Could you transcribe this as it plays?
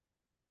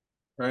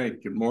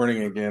Right. Good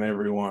morning again,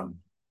 everyone.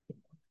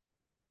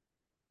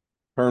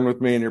 Turn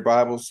with me in your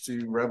Bibles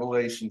to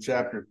Revelation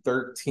chapter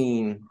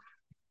 13.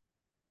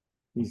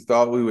 You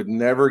thought we would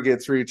never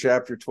get through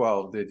chapter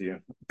 12, did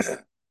you?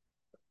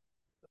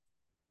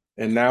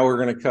 And now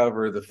we're going to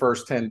cover the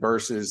first 10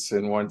 verses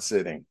in one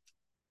sitting.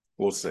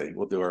 We'll see.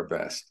 We'll do our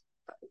best.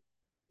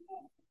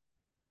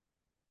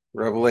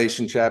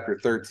 Revelation chapter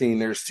 13.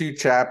 There's two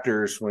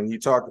chapters when you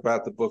talk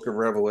about the book of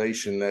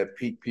Revelation that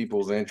pique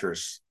people's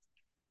interest.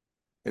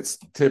 It's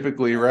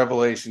typically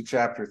Revelation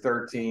chapter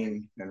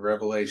 13 and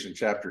Revelation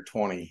chapter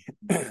 20.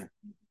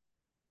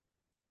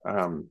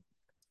 We'll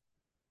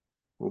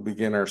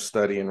begin our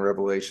study in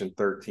Revelation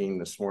 13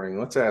 this morning.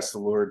 Let's ask the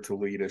Lord to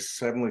lead us.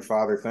 Heavenly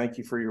Father, thank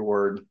you for your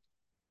word.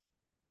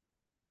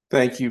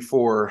 Thank you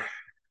for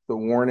the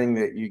warning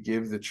that you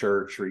give the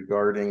church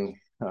regarding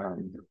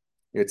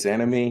its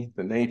enemy,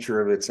 the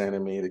nature of its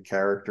enemy, the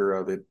character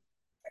of it,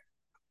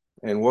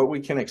 and what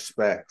we can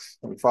expect.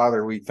 And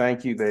Father, we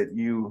thank you that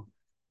you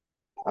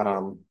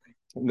know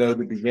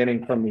the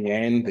beginning from the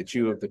end, that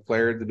you have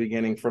declared the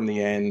beginning from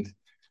the end.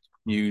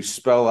 You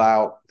spell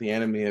out the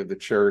enemy of the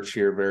church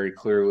here very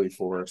clearly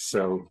for us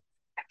so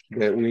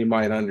that we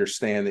might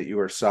understand that you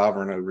are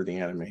sovereign over the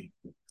enemy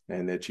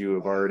and that you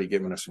have already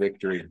given us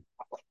victory.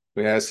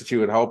 We ask that you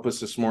would help us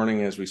this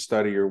morning as we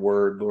study your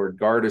word. Lord,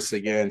 guard us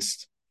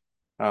against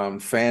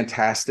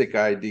fantastic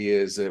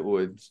ideas that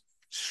would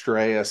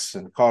stray us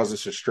and cause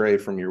us to stray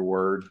from your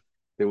word,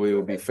 that we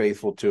will be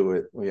faithful to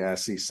it. We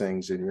ask these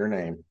things in your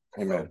name.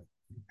 Amen.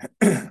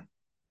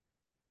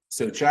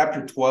 So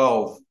chapter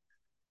 12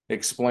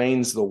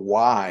 explains the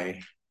why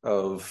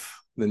of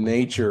the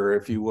nature,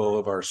 if you will,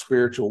 of our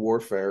spiritual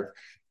warfare.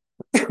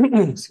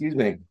 Excuse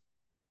me.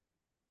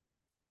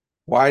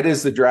 Why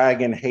does the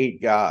dragon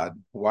hate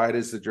God? Why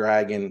does the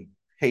dragon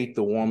hate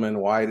the woman?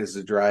 Why does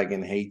the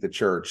dragon hate the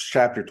church?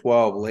 Chapter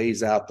 12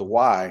 lays out the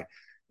why.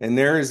 And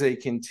there is a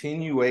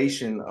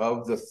continuation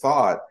of the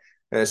thought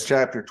as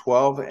chapter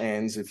 12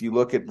 ends. If you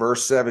look at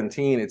verse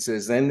 17, it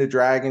says, "Then the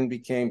dragon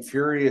became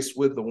furious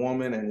with the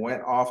woman and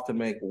went off to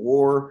make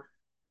war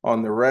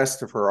on the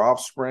rest of her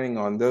offspring,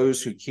 on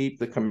those who keep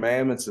the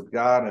commandments of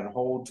God and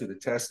hold to the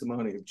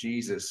testimony of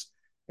Jesus.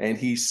 And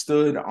he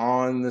stood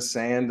on the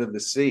sand of the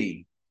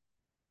sea."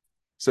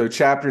 So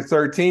chapter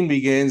 13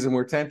 begins, and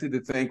we're tempted to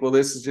think, well,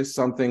 this is just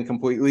something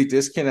completely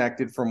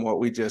disconnected from what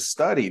we just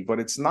studied, but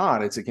it's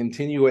not. It's a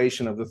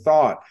continuation of the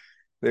thought.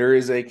 There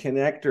is a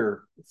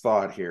connector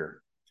thought here.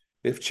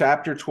 If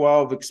chapter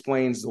 12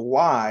 explains the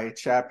why,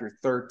 chapter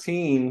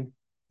 13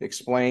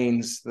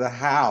 explains the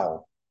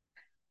how.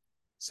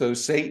 So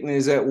Satan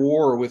is at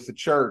war with the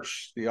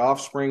church, the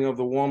offspring of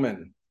the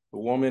woman. The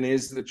woman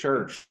is the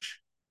church.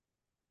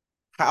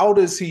 How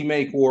does he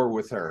make war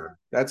with her?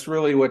 That's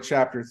really what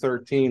chapter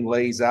 13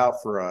 lays out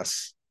for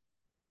us.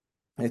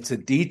 It's a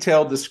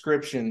detailed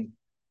description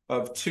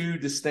of two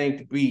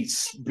distinct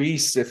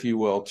beasts, if you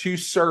will, two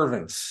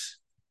servants.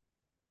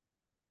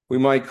 We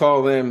might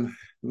call them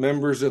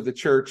members of the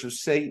church of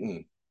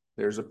Satan.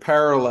 There's a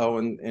parallel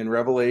in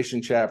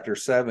Revelation chapter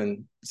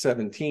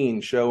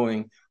 17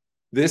 showing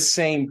this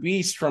same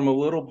beast from a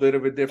little bit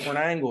of a different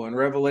angle. In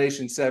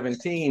Revelation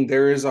 17,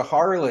 there is a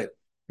harlot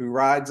who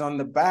rides on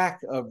the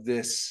back of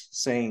this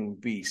same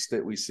beast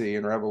that we see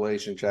in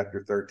Revelation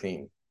chapter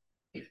 13.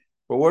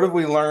 But what have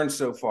we learned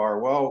so far?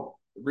 Well,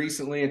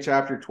 recently in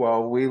chapter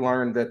 12, we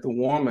learned that the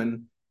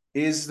woman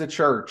is the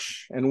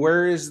church. And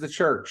where is the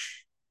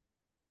church?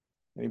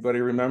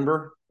 Anybody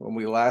remember? When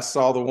we last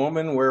saw the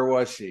woman, where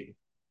was she?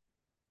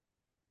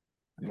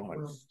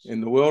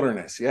 In the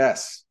wilderness,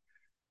 yes.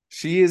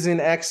 She is in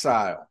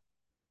exile.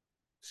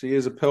 She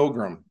is a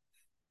pilgrim.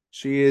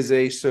 She is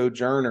a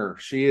sojourner.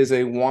 She is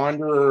a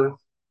wanderer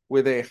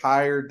with a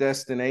higher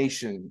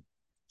destination.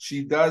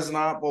 She does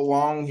not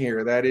belong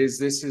here. That is,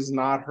 this is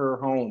not her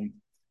home.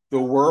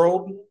 The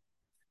world,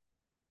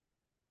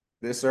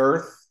 this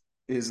earth,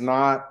 is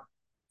not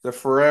the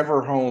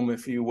forever home,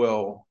 if you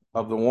will,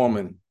 of the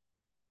woman.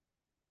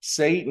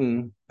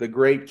 Satan, the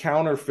great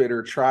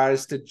counterfeiter,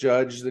 tries to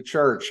judge the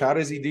church. How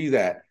does he do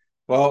that?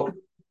 Well,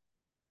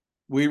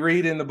 we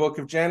read in the book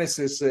of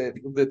Genesis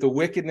that the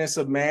wickedness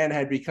of man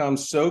had become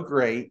so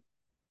great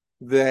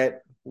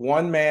that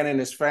one man and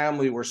his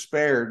family were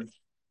spared,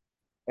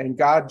 and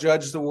God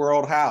judged the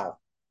world how?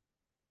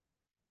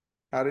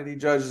 How did he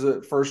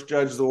first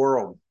judge the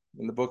world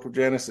in the book of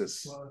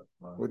Genesis?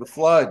 With a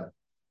flood.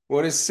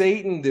 What does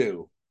Satan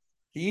do?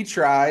 He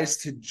tries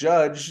to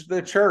judge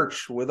the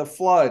church with a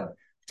flood.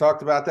 We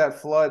talked about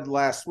that flood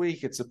last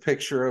week. It's a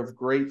picture of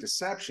great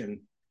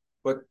deception,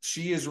 but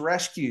she is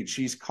rescued.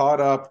 She's caught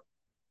up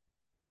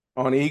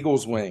on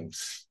eagle's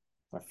wings.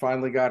 I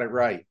finally got it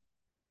right.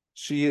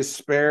 She is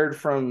spared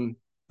from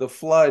the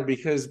flood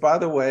because, by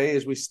the way,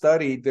 as we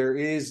studied, there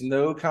is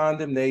no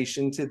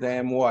condemnation to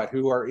them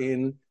who are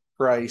in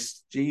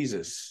Christ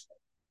Jesus.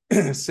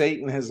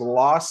 Satan has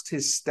lost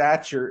his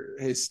stature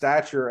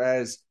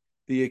as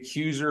the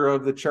accuser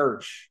of the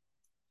church.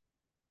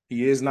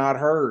 He is not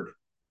heard.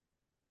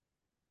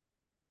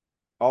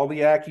 All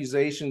the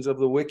accusations of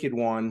the wicked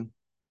one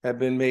have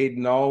been made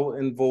null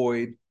and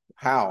void.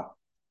 How?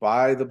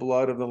 By the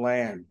blood of the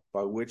Lamb,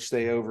 by which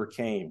they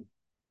overcame.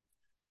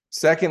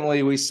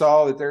 Secondly, we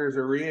saw that there is a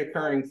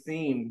reoccurring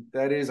theme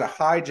that is a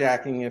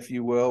hijacking, if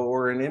you will,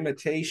 or an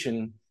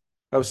imitation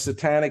of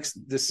satanic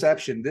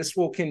deception. This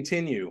will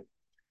continue.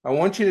 I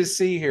want you to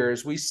see here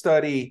as we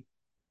study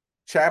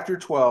chapter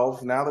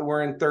 12, now that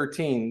we're in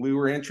 13, we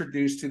were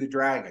introduced to the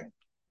dragon.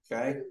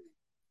 Okay.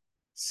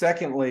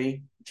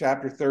 Secondly,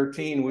 chapter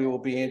 13, we will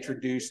be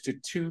introduced to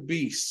two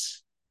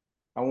beasts.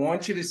 I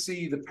want you to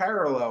see the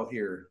parallel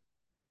here.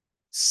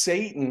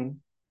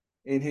 Satan,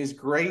 in his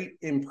great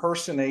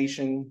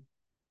impersonation,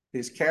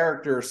 his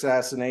character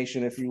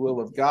assassination, if you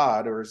will, of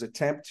God, or his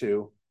attempt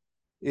to,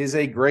 is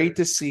a great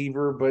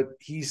deceiver, but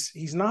he's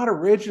not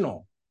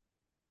original.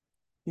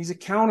 He's a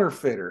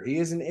counterfeiter. He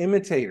is an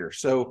imitator.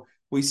 So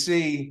we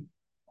see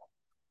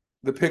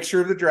the picture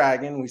of the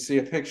dragon. We see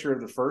a picture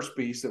of the first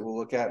beast that we'll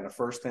look at in the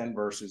first 10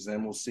 verses.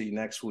 Then we'll see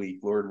next week,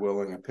 Lord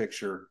willing, a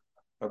picture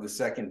of the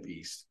second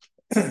beast.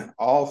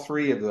 All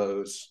three of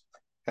those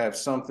have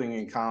something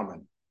in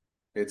common.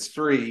 It's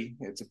three.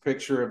 It's a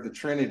picture of the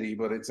Trinity,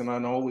 but it's an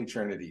unholy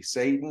Trinity.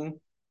 Satan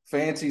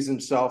fancies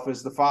himself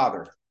as the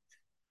Father.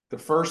 The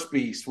first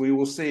beast, we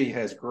will see,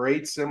 has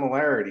great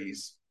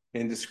similarities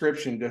in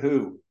description to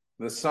who?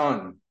 The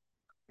Son.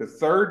 The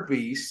third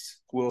beast,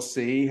 we'll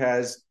see,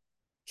 has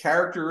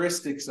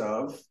characteristics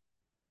of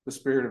the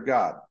Spirit of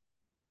God.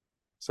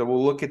 So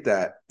we'll look at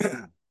that.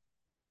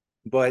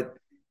 But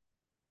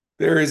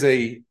there is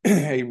a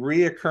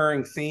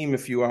reoccurring theme,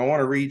 if you. I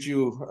want to read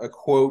you a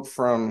quote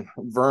from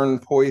Vern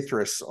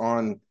Poythress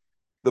on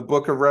the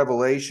book of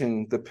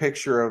Revelation, the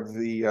picture of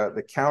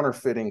the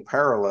counterfeiting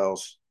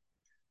parallels.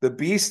 The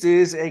beast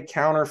is a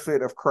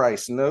counterfeit of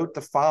Christ. Note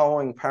the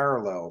following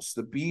parallels.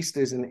 The beast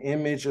is an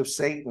image of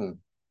Satan,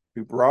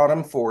 who brought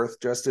him forth,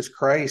 just as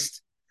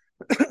Christ,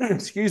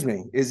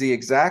 is the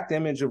exact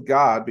image of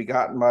God,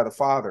 begotten by the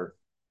Father.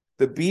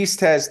 The beast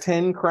has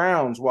 10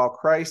 crowns, while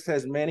Christ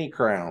has many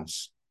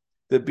crowns.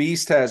 The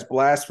beast has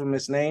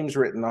blasphemous names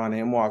written on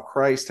him, while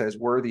Christ has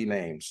worthy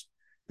names.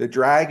 The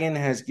dragon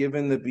has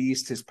given the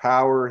beast his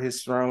power,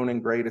 his throne,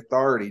 and great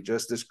authority,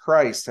 just as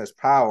Christ has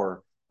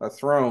power, a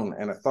throne,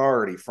 and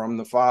authority from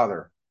the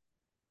Father.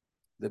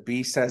 The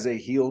beast has a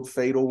healed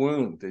fatal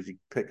wound. Did you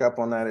pick up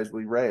on that as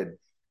we read?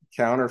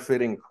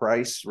 Counterfeiting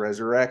Christ's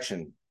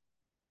resurrection.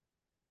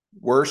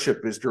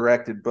 Worship is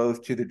directed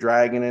both to the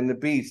dragon and the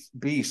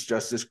beast,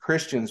 just as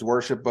Christians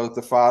worship both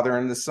the Father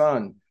and the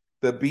Son.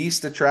 The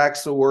beast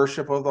attracts the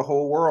worship of the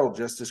whole world,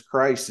 just as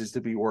Christ is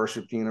to be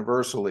worshiped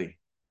universally.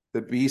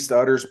 The beast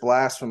utters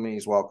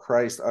blasphemies, while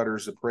Christ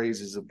utters the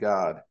praises of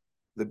God.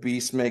 The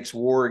beast makes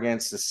war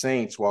against the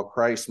saints, while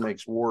Christ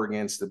makes war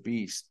against the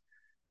beast.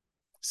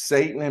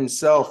 Satan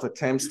himself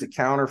attempts to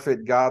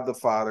counterfeit God the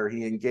Father.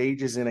 He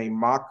engages in a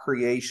mock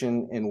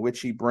creation in which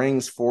he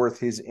brings forth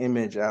his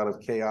image out of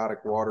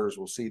chaotic waters.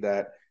 We'll see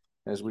that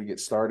as we get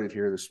started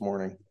here this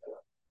morning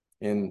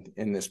in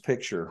this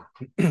picture.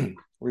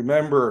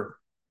 Remember,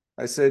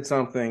 I said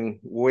something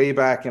way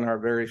back in our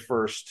very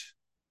first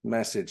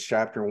message,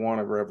 chapter 1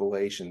 of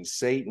Revelation.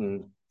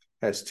 Satan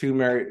has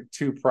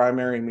two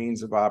primary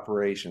means of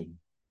operation.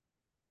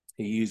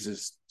 He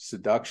uses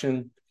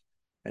seduction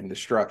and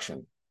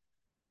destruction.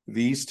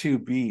 These two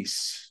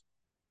beasts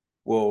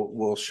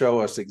will show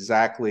us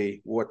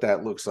exactly what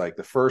that looks like.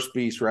 The first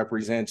beast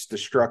represents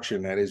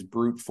destruction, that is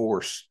brute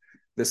force.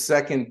 The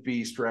second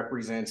beast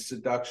represents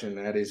seduction,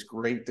 that is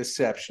great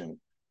deception.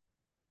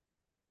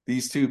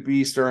 These two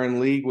beasts are in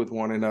league with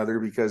one another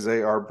because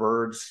they are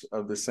birds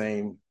of the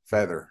same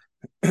feather.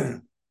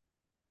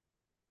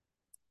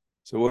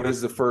 So what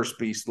does the first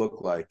beast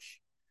look like?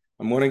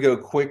 I'm going to go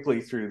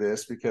quickly through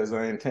this because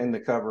I intend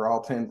to cover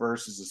all 10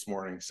 verses this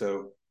morning.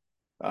 So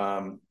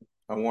I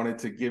wanted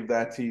to give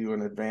that to you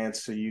in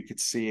advance so you could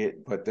see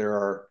it. But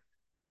there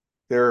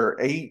are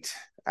 8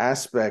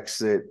 aspects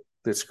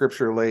that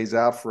Scripture lays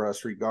out for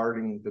us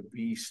regarding the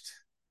beast,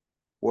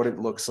 what it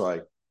looks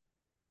like.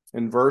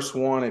 In verse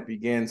 1, it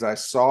begins, I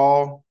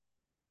saw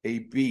a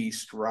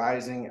beast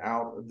rising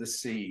out of the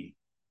sea.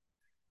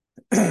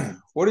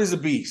 What is a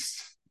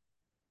beast?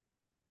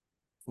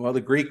 Well, the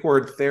Greek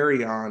word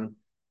therion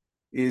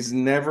is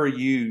never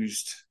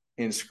used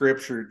in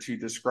Scripture to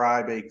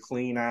describe a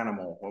clean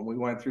animal. When we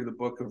went through the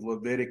book of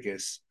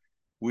Leviticus,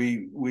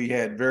 we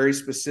had very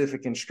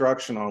specific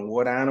instruction on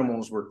what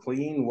animals were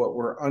clean, what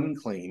were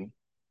unclean,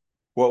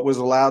 what was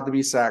allowed to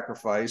be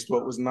sacrificed,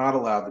 what was not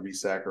allowed to be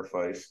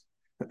sacrificed.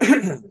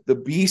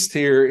 The beast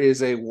here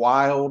is a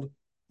wild,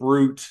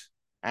 brute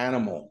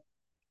animal.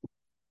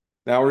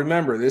 Now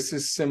remember, this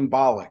is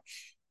symbolic.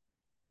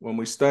 When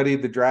we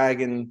studied the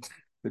dragon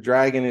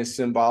is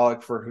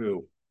symbolic for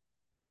who?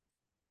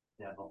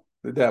 Devil.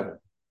 The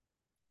devil.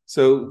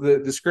 So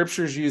the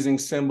Scripture is using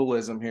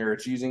symbolism here.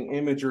 It's using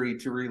imagery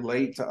to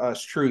relate to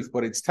us truth,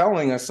 but it's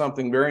telling us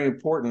something very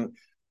important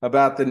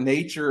about the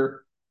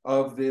nature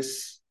of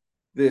this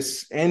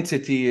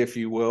entity, if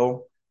you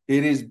will.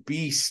 It is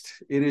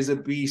beast. It is a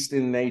beast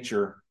in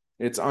nature.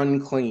 It's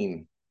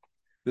unclean.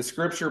 The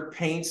scripture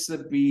paints the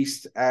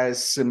beast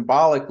as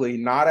symbolically,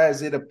 not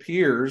as it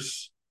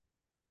appears,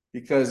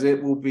 because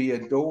it will be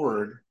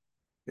adored,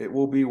 it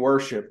will be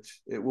worshiped,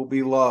 it will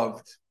be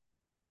loved,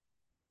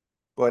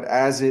 but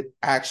as it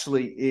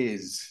actually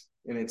is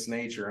in its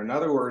nature. In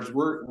other words,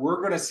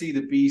 we're going to see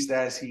the beast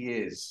as he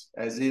is,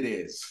 as it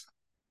is,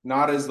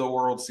 not as the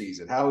world sees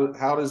it.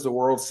 How does the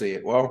world see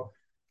it? Well,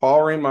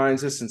 Paul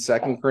reminds us in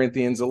 2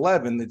 Corinthians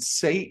 11 that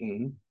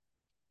Satan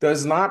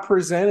does not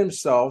present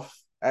himself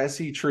as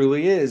he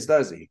truly is,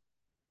 does he?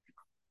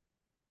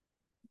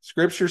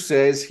 Scripture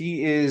says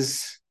he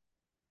is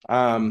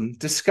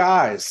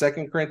disguised.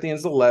 2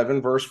 Corinthians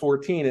 11, verse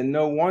 14. And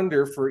no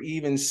wonder, for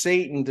even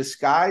Satan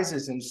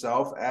disguises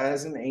himself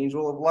as an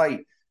angel of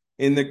light.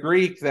 In the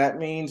Greek, that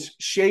means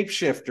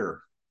shapeshifter.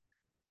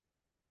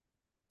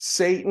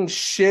 Satan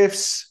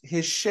shifts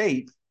his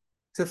shape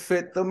to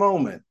fit the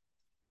moment.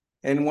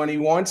 And when he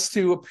wants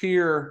to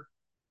appear,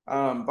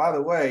 by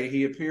the way,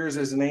 he appears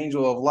as an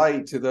angel of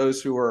light to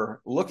those who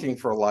are looking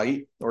for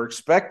light or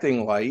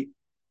expecting light.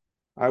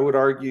 I would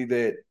argue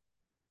that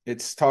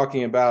it's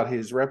talking about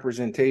his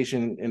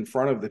representation in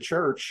front of the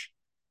church,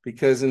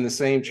 because in the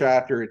same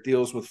chapter, it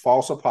deals with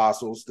false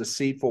apostles,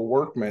 deceitful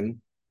workmen,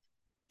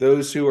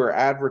 those who are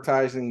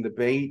advertising the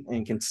bait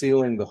and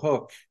concealing the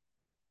hook.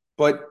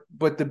 But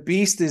the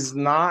beast is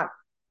not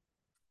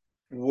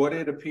what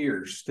it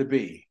appears to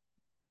be.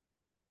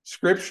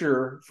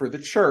 Scripture for the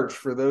church,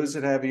 for those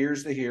that have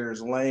ears to hear,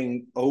 is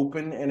laying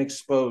open and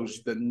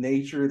exposed the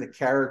nature, the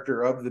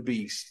character of the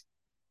beast,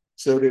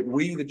 so that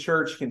we, the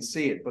church, can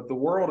see it. But the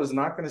world is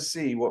not going to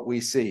see what we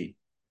see.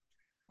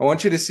 I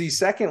want you to see,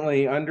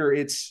 secondly, under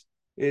its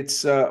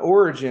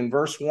origin,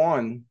 verse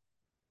 1,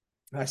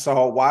 I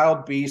saw a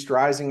wild beast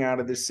rising out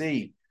of the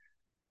sea.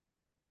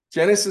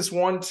 Genesis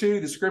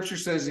 1:2, the scripture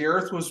says the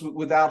earth was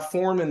without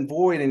form and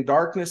void, and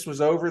darkness was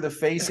over the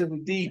face of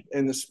the deep,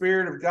 and the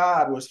Spirit of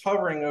God was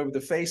hovering over the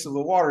face of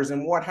the waters.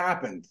 And what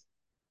happened?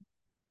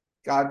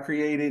 God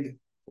created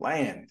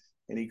land,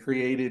 and he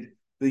created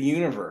the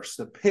universe.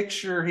 The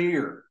picture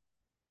here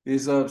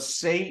is of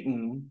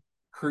Satan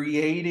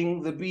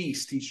creating the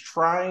beast. He's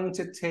trying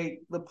to take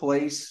the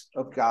place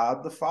of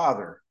God the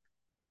Father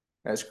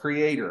as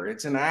creator.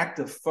 It's an act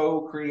of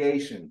faux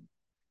creation.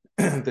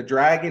 The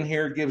dragon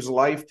here gives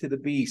life to the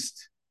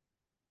beast,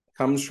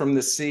 comes from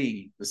the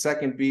sea. The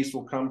second beast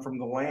will come from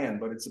the land,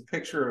 but it's a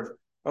picture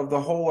of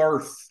the whole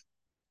earth.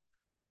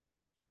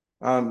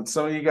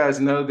 Some of you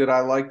guys know that I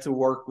like to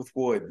work with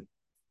wood.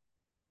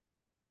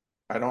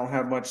 I don't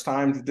have much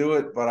time to do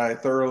it, but I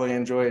thoroughly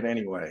enjoy it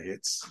anyway.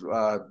 It's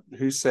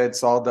who said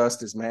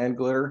sawdust is man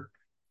glitter?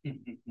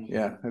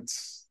 Yeah,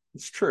 it's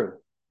true.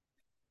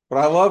 But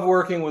I love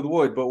working with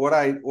wood. But what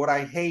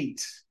I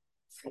hate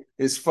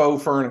is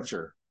faux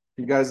furniture.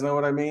 You guys know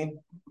what I mean?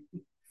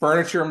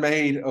 Furniture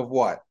made of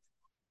what?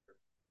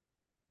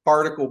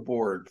 Particle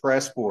board,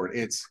 press board.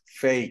 It's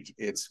fake.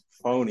 It's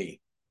phony.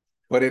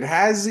 But it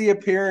has the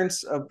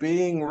appearance of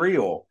being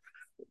real.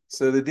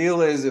 So the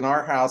deal is, in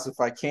our house, if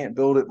I can't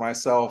build it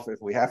myself,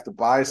 if we have to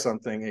buy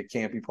something, it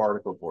can't be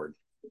particle board.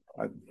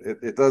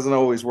 It doesn't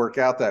always work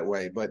out that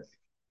way. But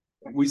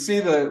we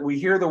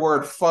hear the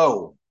word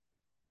faux,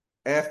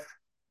 F-A-U-X,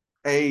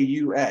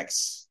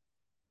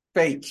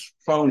 fake,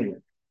 phony.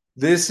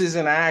 This is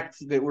an act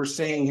that we're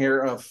seeing here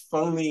of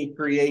phony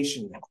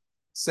creation.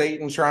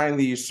 Satan trying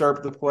to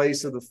usurp the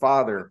place of the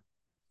Father.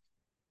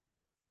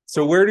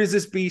 So where does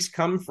this beast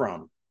come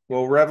from?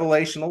 Well,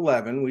 Revelation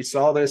 11, we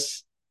saw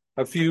this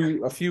a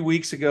few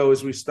weeks ago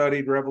as we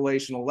studied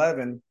Revelation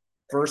 11,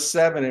 verse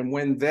 7. And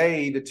when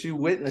they, the two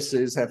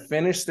witnesses, have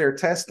finished their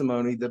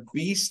testimony, the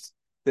beast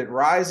that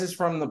rises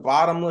from the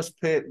bottomless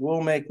pit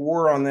will make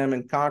war on them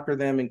and conquer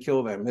them and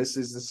kill them. This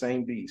is the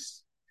same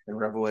beast in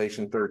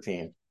Revelation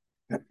 13.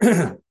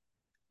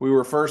 We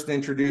were first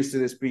introduced to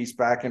this beast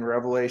back in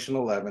Revelation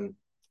 11,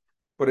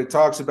 but it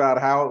talks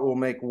about how it will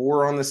make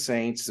war on the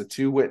saints, the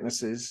two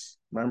witnesses.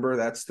 Remember,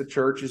 that's the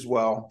church as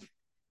well.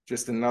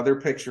 Just another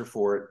picture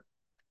for it.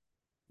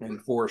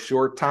 And for a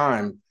short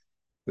time,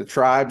 the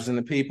tribes and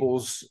the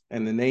peoples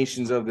and the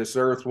nations of this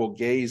earth will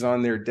gaze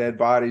on their dead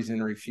bodies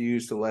and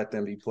refuse to let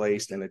them be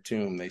placed in a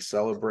tomb. They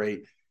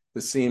celebrate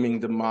the seeming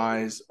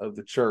demise of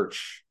the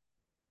church,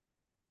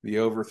 the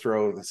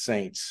overthrow of the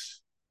saints.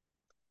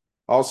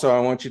 Also, I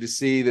want you to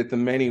see that the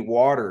many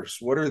waters,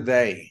 what are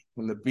they?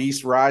 When the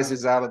beast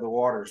rises out of the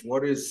waters,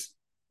 what is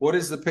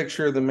the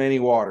picture of the many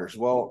waters?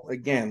 Well,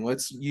 again,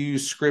 let's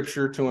use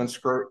scripture to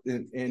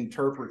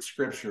interpret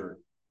scripture.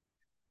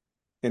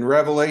 In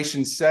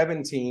Revelation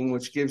 17,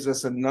 which gives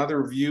us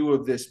another view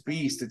of this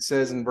beast, it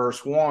says in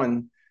verse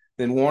 1,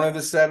 then one of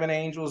the seven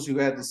angels who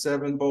had the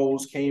seven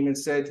bowls came and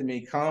said to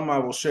me, come, I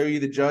will show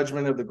you the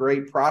judgment of the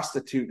great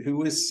prostitute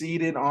who is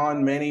seated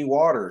on many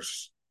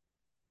waters.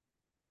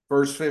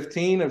 Verse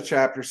 15 of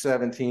chapter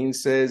 17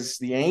 says,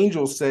 the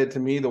angel said to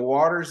me, the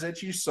waters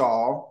that you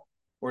saw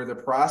where the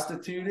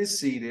prostitute is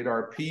seated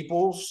are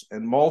peoples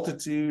and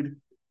multitudes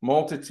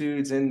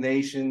and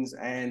nations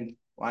and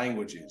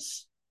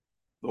languages.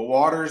 The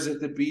waters that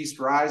the beast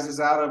rises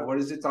out of, what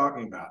is it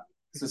talking about?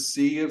 It's a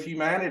sea of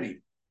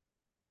humanity.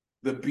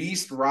 The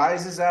beast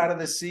rises out of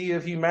the sea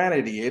of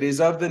humanity. It is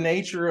of the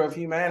nature of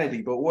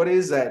humanity. But what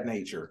is that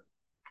nature?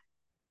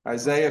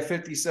 Isaiah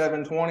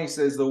 57:20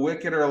 says, the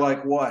wicked are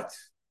like what?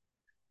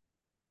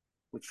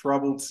 The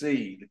troubled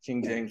sea, the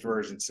King James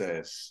Version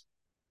says.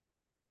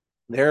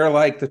 They're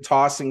like the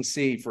tossing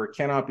sea, for it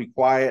cannot be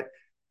quiet.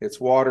 Its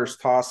waters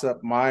toss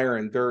up mire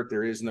and dirt.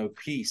 There is no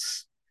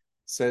peace,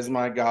 says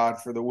my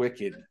God, for the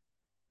wicked.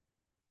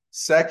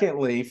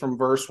 Secondly, from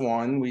verse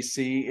 1, we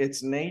see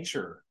its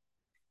nature.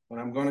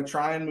 And I'm going to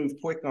try and move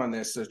quick on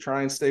this, so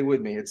try and stay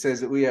with me. It says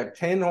that we have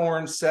 10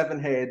 horns, 7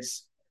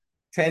 heads,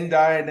 10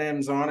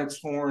 diadems on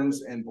its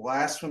horns, and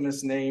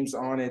blasphemous names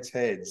on its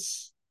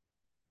heads.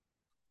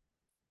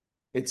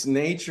 Its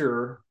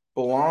nature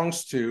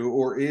belongs to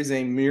or is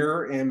a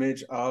mirror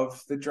image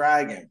of the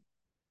dragon.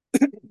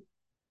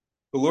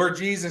 The Lord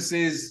Jesus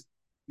is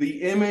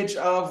the image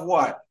of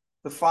what?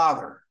 The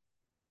Father.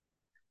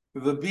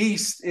 The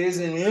beast is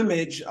an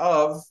image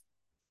of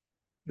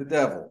the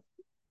devil.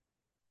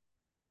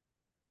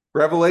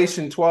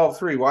 Revelation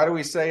 12:3. Why do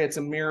we say it's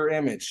a mirror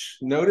image?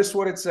 Notice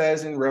what it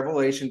says in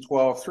Revelation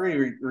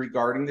 12:3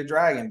 regarding the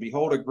dragon.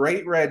 Behold, a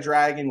great red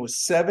dragon with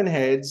 7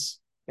 heads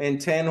and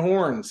 10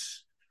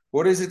 horns.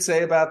 What does it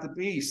say about the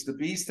beast? The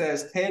beast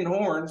has 10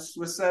 horns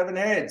with 7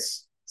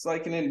 heads. It's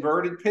like an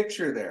inverted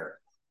picture there.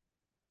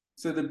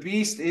 So the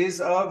beast is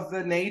of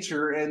the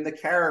nature and the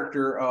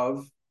character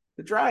of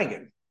the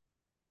dragon.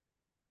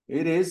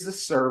 It is the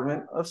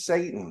servant of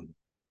Satan.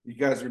 You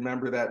guys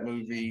remember that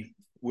movie,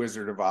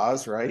 Wizard of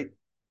Oz, right?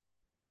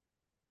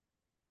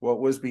 What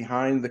was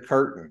behind the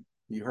curtain?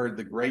 You heard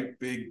the great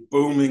big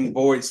booming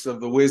voice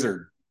of the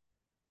wizard.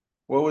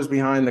 What was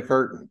behind the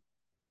curtain?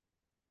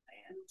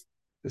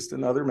 Just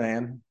another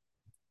man.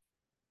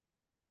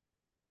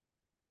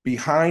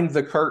 Behind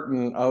the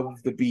curtain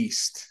of the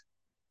beast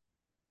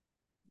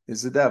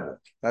is the devil.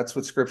 That's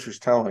what Scripture's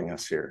telling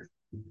us here.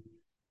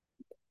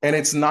 And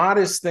it's not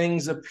as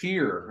things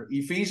appear.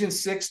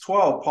 Ephesians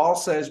 6:12, Paul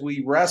says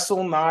we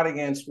wrestle not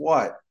against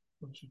what?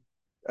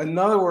 In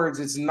other words,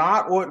 it's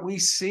not what we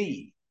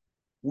see.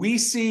 We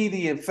see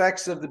the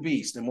effects of the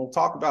beast, and we'll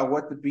talk about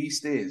what the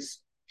beast is.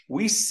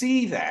 We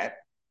see that,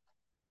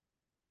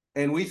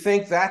 and we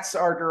think that's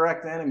our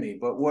direct enemy.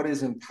 But what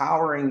is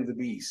empowering the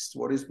beast?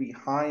 What is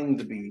behind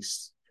the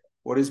beast?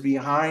 What is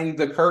behind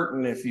the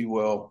curtain, if you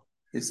will,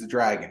 is the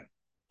dragon.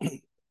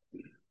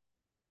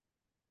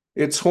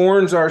 Its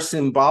horns are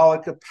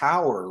symbolic of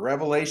power.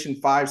 Revelation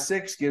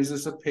 5:6 gives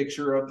us a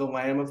picture of the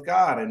Lamb of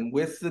God. And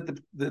with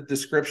the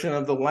description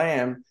of the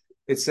Lamb,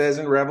 it says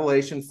in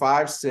Revelation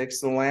 5:6,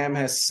 the Lamb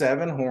has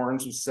 7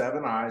 horns with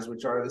 7 eyes,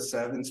 which are the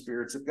 7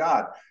 spirits of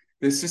God.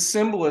 This is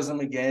symbolism,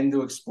 again,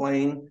 to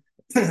explain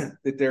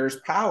that there's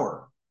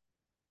power.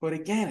 But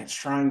again, it's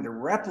trying to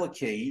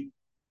replicate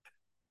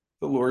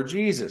the Lord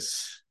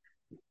Jesus.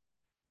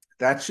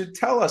 That should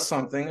tell us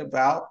something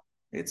about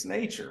its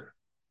nature.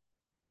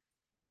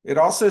 It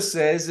also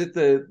says that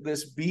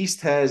this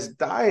beast has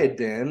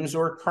diadems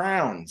or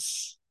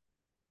crowns.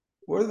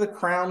 What are the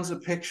crowns a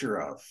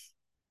picture of?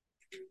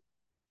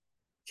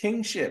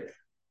 Kingship.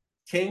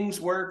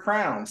 Kings wear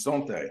crowns,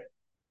 don't they?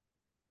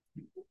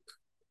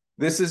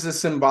 This is a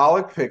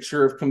symbolic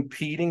picture of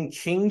competing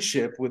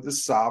kingship with the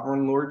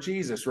sovereign Lord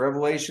Jesus.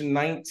 Revelation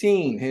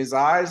 19, his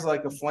eyes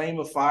like a flame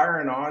of fire,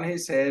 and on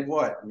his head,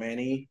 what?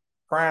 Many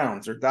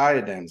crowns or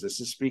diadems. This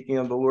is speaking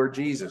of the Lord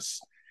Jesus.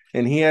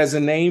 And he has a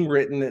name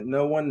written that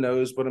no one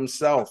knows but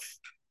himself.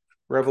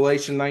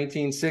 Revelation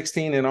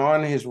 19:16, and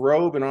on his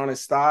robe and on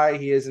his thigh,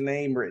 he has a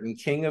name written,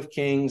 King of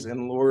Kings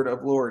and Lord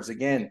of Lords.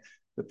 Again,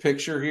 the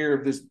picture here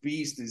of this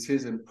beast is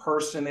his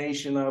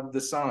impersonation of the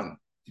Son.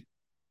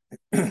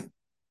 Can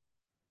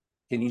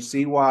you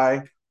see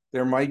why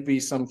there might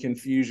be some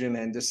confusion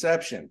and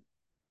deception?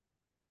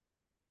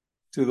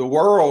 To the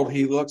world,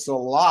 he looks a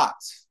lot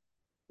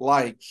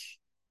like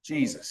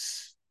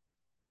Jesus.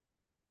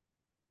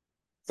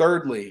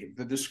 Thirdly,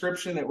 the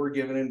description that we're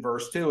given in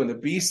verse 2, and the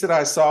beast that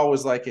I saw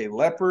was like a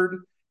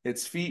leopard,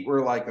 its feet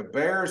were like a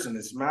bear's, and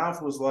its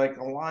mouth was like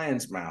a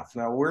lion's mouth.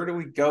 Now, where do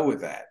we go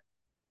with that?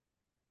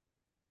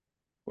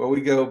 Well,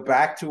 we go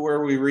back to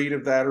where we read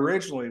of that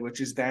originally,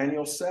 which is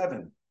Daniel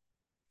 7.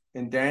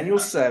 In Daniel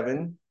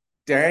 7,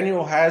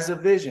 Daniel has a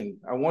vision.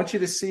 I want you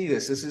to see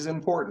this. This is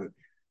important.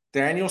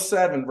 Daniel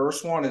 7,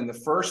 verse 1, in the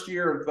first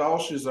year of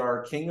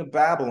Belshazzar, king of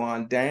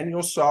Babylon,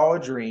 Daniel saw a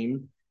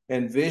dream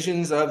and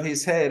visions of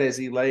his head as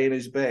he lay in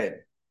his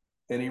bed.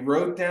 And he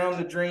wrote down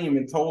the dream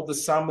and told the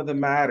sum of the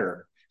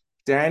matter.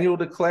 Daniel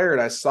declared,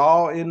 I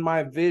saw in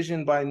my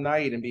vision by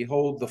night, and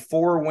behold, the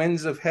 4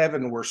 winds of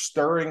heaven were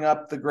stirring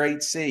up the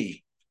great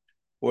sea.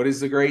 What is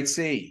the great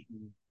sea?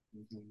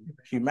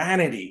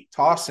 Humanity,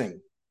 tossing,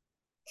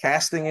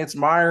 casting its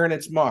mire and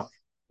its muck.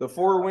 The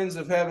 4 winds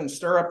of heaven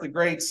stir up the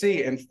great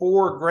sea, and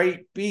 4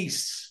 great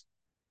beasts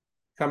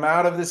come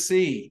out of the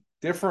sea,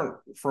 different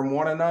from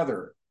one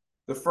another.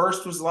 The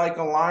first was like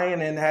a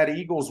lion and had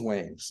eagle's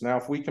wings. Now,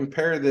 if we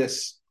compare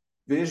this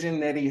vision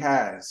that he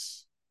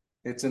has,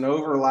 it's an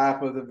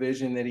overlap of the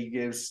vision that he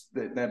gives,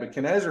 that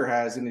Nebuchadnezzar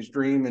has in his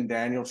dream in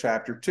Daniel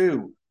chapter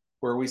 2,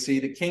 where we see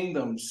the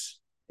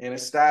kingdoms in a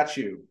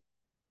statue.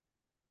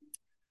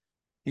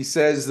 He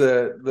says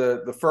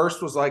the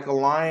first was like a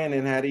lion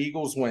and had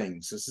eagle's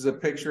wings. This is a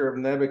picture of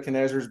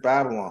Nebuchadnezzar's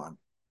Babylon.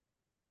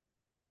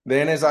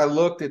 Then as I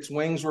looked, its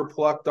wings were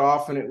plucked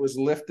off, and it was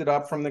lifted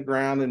up from the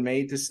ground and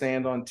made to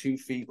stand on 2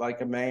 feet like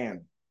a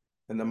man.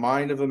 And the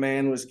mind of a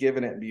man was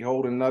given it, and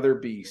behold, another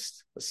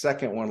beast, a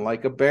second one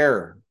like a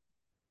bear.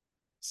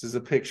 This is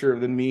a picture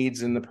of the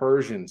Medes and the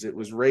Persians. It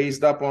was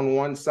raised up on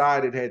one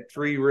side. It had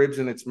 3 ribs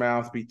in its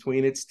mouth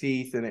between its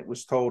teeth, and it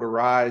was told,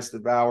 arise,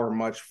 devour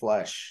much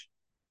flesh.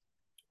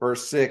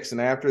 Verse 6,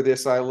 and after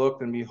this I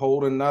looked, and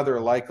behold,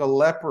 another like a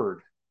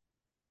leopard.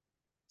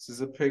 This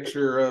is a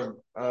picture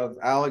of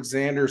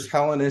Alexander's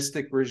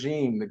Hellenistic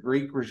regime, the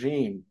Greek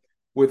regime,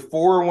 with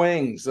 4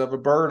 wings of a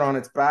bird on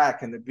its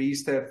back, and the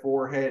beast had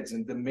 4 heads,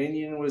 and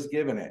dominion was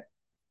given it.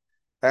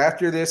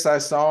 After this I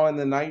saw in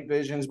the night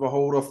visions,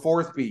 behold, a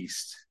 4th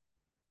beast,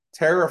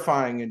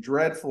 terrifying and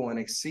dreadful and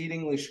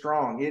exceedingly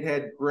strong. It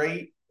had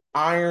great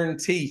iron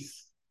teeth.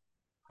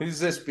 Who's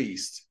this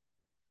beast?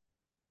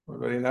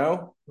 Everybody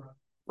know?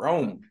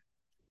 Rome.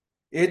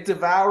 It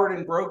devoured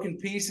and broke in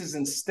pieces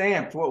and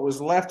stamped what was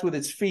left with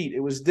its feet. It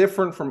was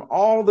different from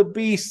all the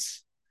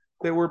beasts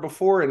that were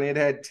before it, and it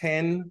had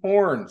 10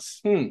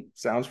 horns.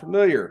 Sounds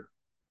familiar.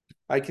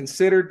 I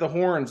considered the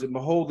horns, and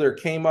behold, there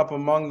came up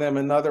among them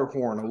another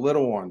horn, a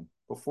little one,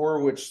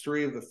 before which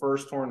 3 of the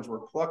first horns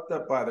were plucked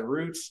up by the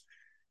roots.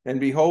 And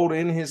behold,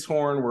 in his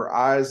horn were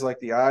eyes like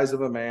the eyes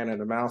of a man,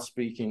 and a mouth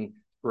speaking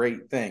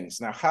great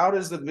things. Now, how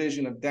does the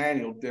vision of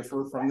Daniel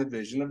differ from the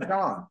vision of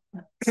John?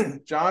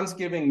 John's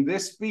giving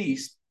this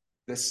beast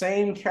the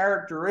same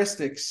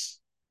characteristics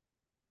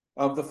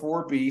of the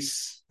 4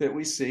 beasts that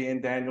we see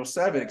in Daniel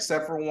 7,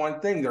 except for one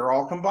thing: they're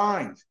all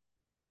combined.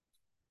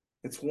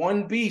 It's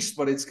one beast,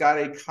 but it's got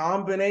a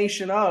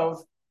combination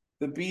of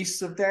the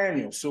beasts of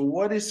Daniel. So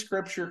what is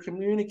Scripture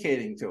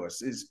communicating to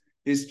us?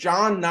 Is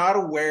John not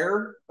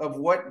aware of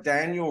what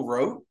Daniel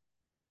wrote?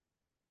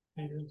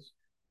 He is.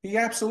 He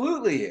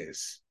absolutely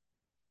is.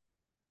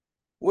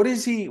 What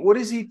is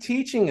he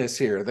teaching us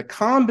here? The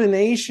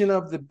combination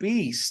of the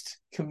beast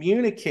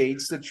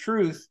communicates the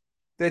truth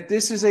that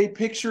this is a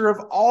picture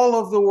of all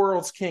of the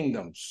world's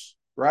kingdoms,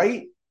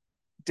 right?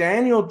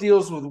 Daniel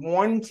deals with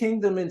one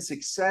kingdom in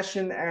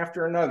succession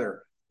after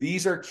another.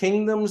 These are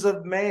kingdoms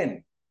of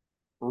men,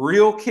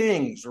 real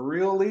kings,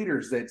 real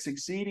leaders that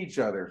succeed each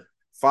other,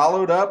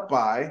 followed up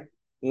by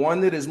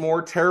one that is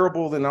more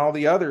terrible than all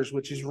the others,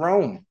 which is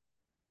Rome.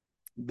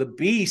 The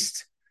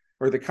beast,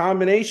 or the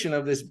combination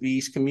of this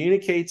beast,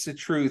 communicates the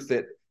truth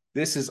that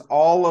this is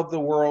all of the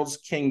world's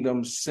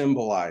kingdoms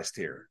symbolized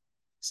here.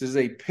 This is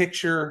a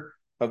picture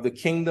of the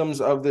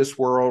kingdoms of this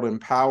world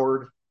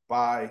empowered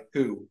by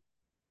who?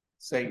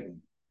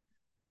 Satan.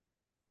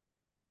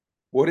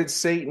 What did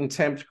Satan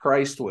tempt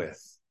Christ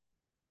with?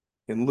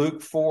 In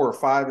Luke 4,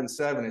 5, and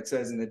 7, it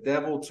says, and the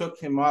devil took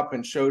him up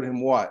and showed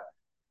him what?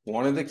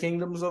 One of the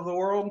kingdoms of the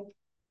world?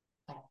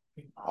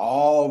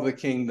 All the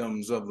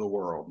kingdoms of the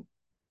world.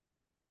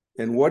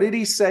 And what did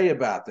he say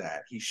about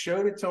that? He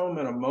showed it to him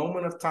in a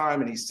moment of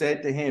time, and he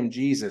said to him,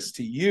 Jesus,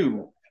 to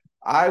you,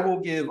 I will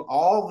give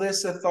all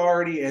this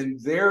authority and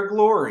their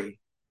glory,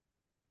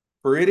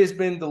 for it has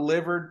been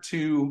delivered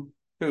to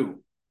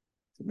who?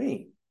 To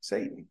me,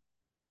 Satan.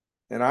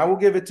 And I will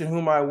give it to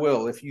whom I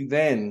will. If you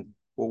then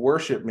will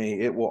worship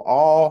me, it will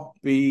all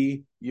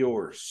be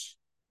yours.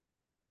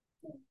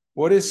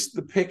 What is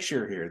the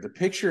picture here? The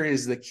picture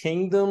is the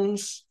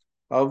kingdoms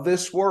of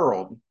this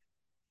world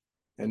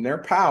and their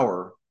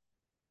power.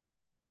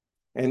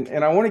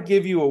 And I want to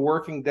give you a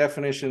working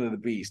definition of the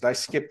beast. I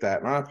skipped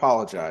that, and I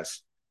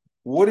apologize.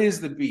 What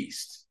is the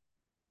beast?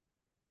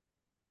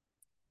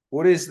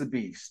 What is the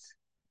beast?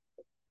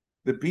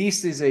 The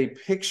beast is a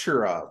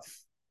picture of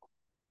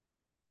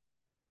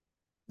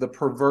the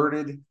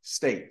perverted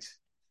state.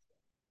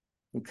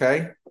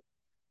 Okay?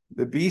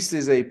 The beast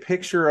is a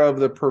picture of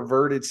the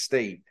perverted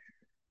state.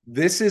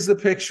 This is the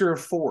picture of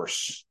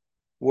force.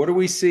 What do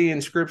we see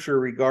in Scripture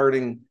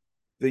regarding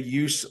the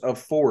use of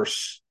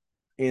force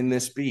in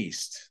this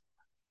beast?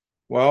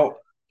 Well,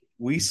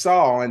 we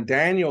saw, and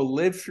Daniel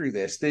lived through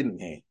this, didn't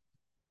he?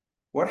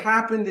 What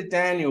happened to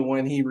Daniel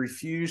when he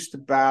refused to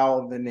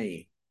bow the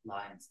knee?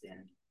 Lion's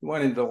den. He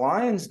went into the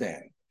lion's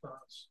den.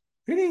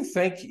 Who do you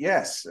think?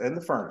 Yes, in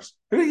the furnace.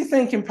 Who do you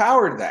think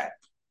empowered that?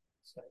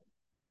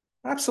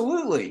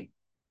 Absolutely.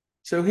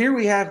 So here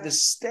we have the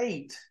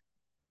state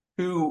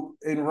who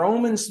in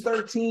Romans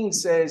 13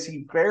 says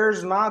he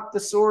bears not the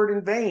sword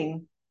in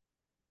vain.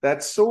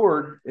 That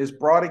sword is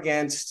brought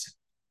against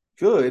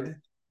good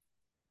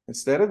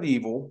instead of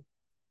evil,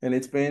 and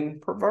it's been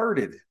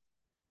perverted.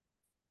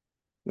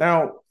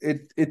 Now,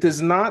 it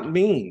does not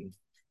mean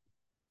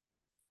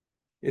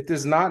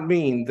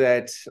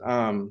that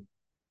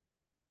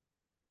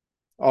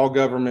all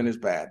government is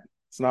bad.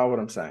 It's not what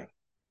I'm saying.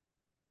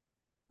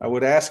 I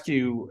would ask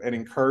you and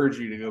encourage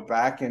you to go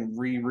back and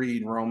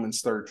reread Romans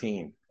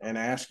 13 and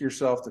ask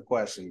yourself the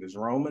question, does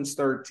Romans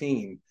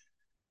 13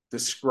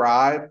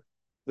 describe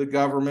the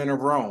government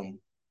of Rome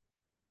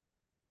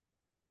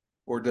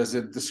or does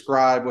it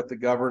describe what the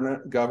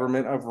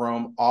government of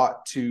Rome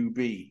ought to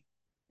be?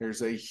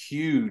 There's a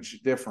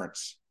huge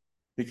difference,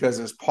 because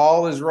as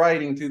Paul is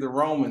writing to the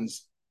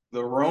Romans,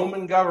 the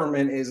Roman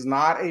government is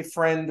not a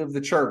friend of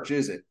the church,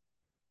 is it?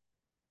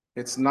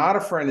 It's not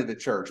a friend of the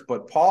church.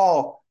 But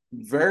Paul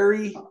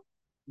very,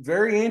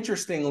 very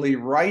interestingly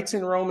writes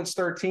in Romans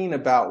 13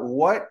 about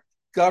what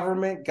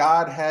government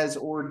God has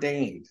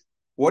ordained,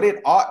 what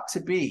it ought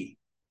to be.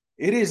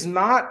 It is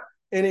not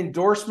an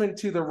endorsement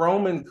to the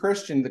Roman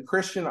Christian, the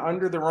Christian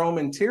under the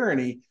Roman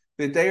tyranny,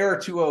 that they are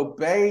to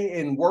obey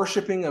in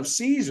worshiping of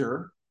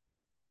Caesar,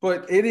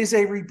 but it is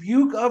a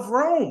rebuke of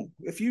Rome.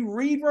 If you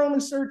read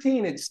Romans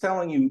 13, it's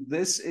telling you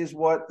this is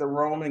what the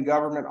Roman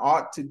government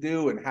ought to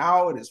do and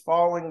how it is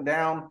falling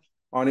down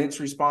on its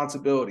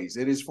responsibilities.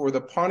 It is for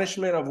the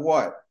punishment of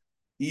what?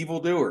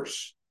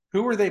 Evildoers.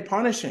 Who are they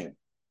punishing?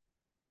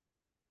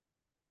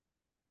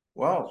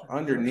 Well,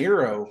 under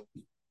Nero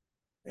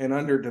and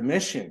under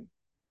Domitian,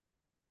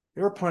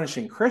 they were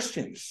punishing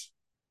Christians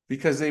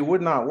because they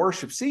would not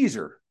worship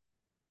Caesar.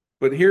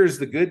 But here's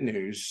the good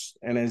news.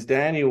 And as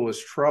Daniel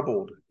was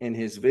troubled in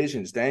his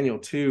visions, Daniel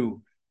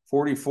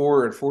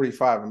 2:44 and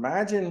 45,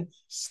 imagine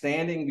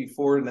standing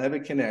before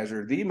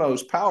Nebuchadnezzar, the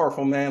most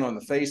powerful man on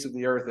the face of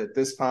the earth at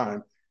this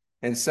time,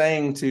 and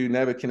saying to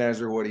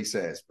Nebuchadnezzar what he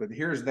says. But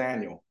here's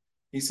Daniel.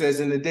 He says,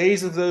 in the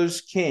days of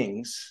those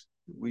kings,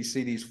 we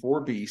see these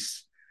four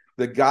beasts,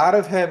 the God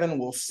of heaven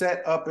will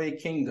set up a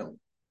kingdom.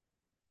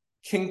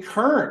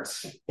 Concurrent,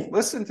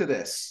 listen to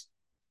this,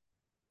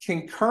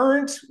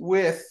 concurrent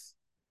with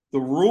the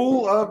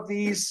rule of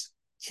these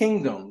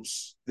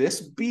kingdoms,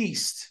 this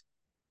beast,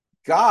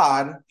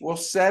 God will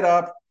set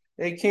up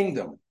a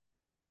kingdom.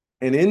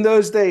 And in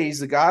those days,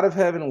 the God of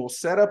heaven will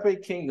set up a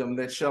kingdom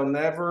that shall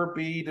never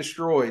be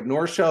destroyed,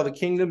 nor shall the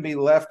kingdom be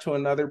left to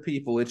another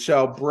people. It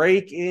shall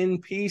break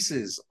in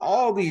pieces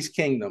all these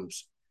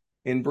kingdoms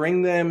and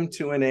bring them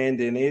to an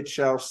end, and it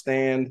shall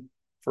stand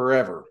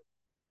forever.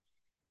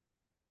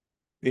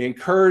 The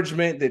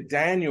encouragement that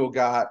Daniel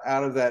got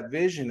out of that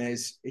vision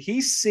is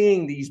he's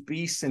seeing these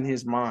beasts in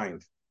his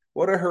mind.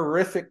 What a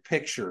horrific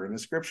picture. And the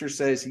scripture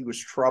says he was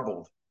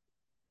troubled.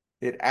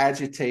 It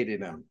agitated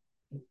him.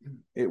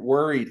 It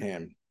worried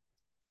him.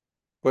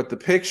 But the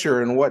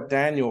picture and what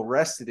Daniel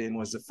rested in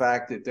was the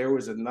fact that there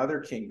was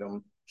another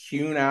kingdom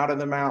hewn out of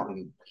the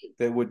mountain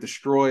that would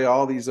destroy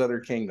all these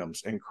other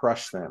kingdoms and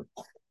crush them.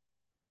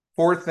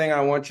 Fourth thing I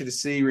want you to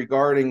see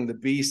regarding the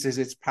beast is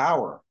its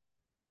power.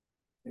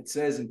 It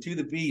says, and to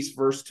the beast,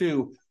 verse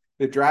 2,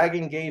 the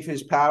dragon gave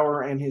his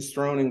power and his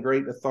throne and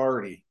great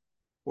authority.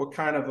 What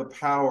kind of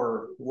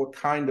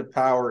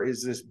power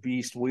is this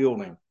beast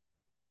wielding?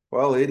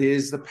 Well, it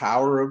is the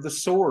power of the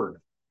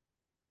sword.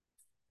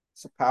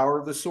 It's the power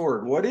of the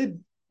sword. What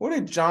did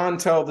John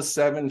tell the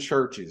seven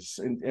churches?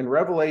 In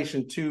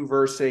Revelation 2,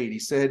 verse 8, he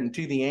said, and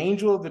to the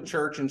angel of the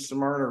church in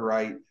Smyrna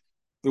write,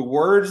 the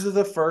words of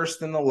the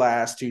first and the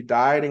last who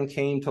died and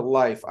came to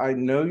life. I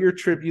know your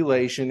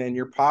tribulation and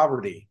your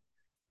poverty,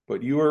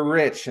 but you are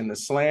rich, and the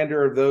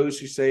slander of those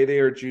who say they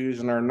are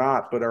Jews and are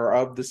not, but are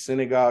of the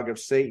synagogue of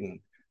Satan.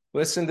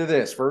 Listen to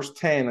this, verse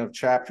 10 of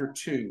chapter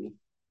 2.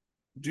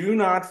 Do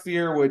not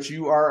fear what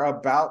you are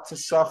about to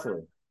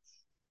suffer.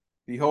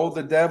 Behold,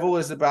 the devil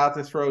is about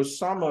to throw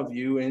some of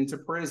you into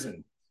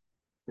prison,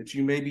 that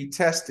you may be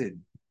tested.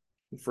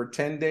 For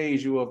 10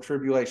 days you will have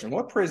tribulation.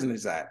 What prison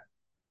is that?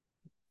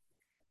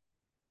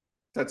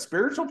 Is that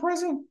spiritual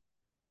prison?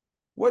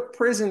 What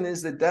prison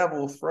is the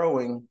devil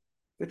throwing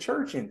the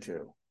church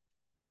into?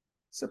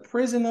 It's a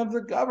prison of the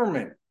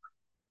government,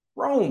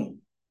 Rome.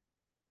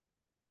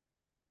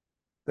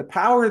 The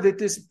power that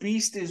this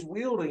beast is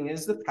wielding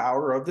is the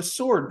power of the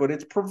sword, but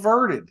it's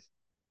perverted. I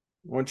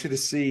want you to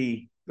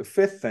see the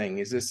fifth thing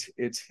is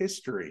its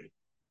history.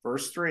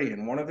 Verse 3,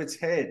 and one of its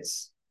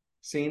heads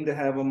seemed to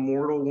have a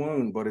mortal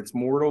wound, but its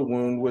mortal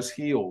wound was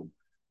healed.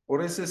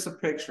 What is this a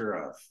picture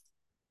of?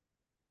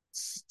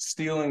 It's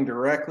stealing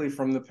directly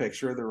from the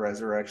picture of the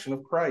resurrection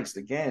of Christ.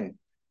 Again,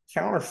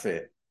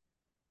 counterfeit.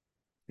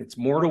 Its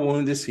mortal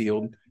wound is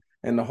healed,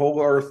 and the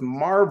whole earth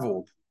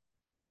marveled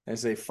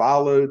as they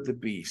followed the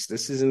beast.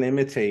 This is an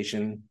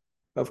imitation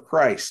of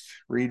Christ.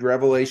 Read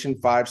Revelation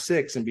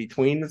 5:6. And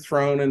between the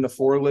throne and the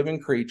four living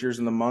creatures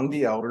and among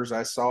the elders,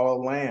 I saw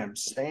a lamb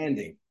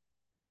standing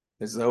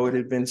as though it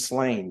had been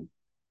slain,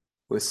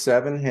 with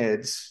 7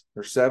 heads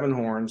or 7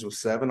 horns, with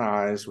 7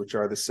 eyes, which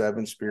are the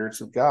 7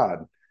 spirits of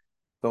God.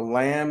 The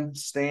lamb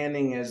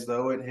standing as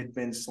though it had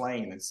been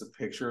slain. It's a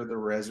picture of the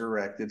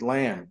resurrected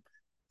lamb.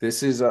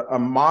 This is a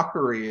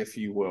mockery, if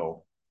you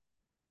will.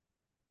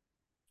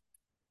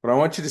 But I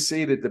want you to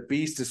see that the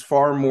beast is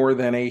far more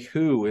than a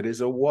who. It is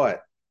a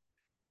what.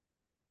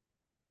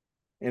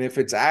 And if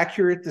it's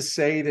accurate to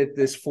say that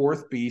this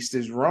fourth beast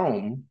is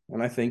Rome,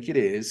 and I think it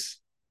is,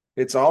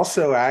 it's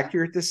also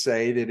accurate to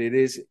say that it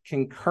is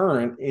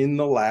concurrent in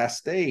the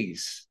last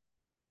days.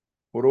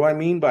 What do I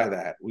mean by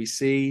that? We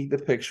see the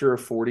picture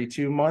of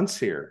 42 months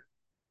here.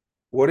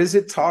 What is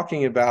it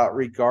talking about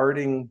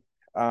regarding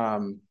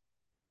the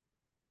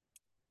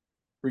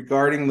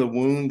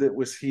wound that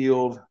was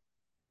healed,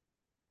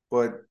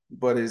 but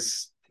but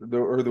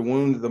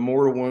the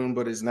mortal wound,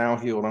 but is now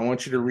healed. I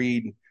want to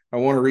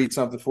read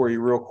something for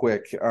you real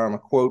quick. A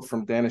quote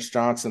from Dennis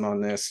Johnson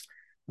on this.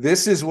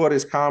 This is what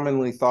is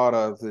commonly thought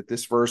of that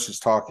this verse is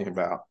talking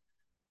about.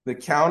 The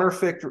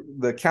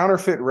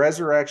counterfeit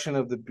resurrection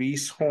of the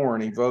beast's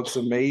horn evokes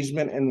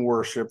amazement and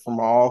worship from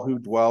all who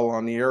dwell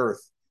on the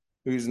earth,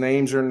 whose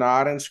names are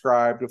not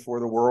inscribed before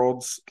the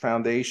world's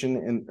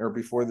foundation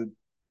before the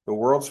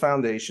world's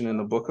foundation in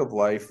the book of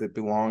life that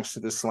belongs to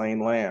the slain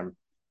lamb.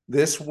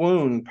 This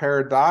wound,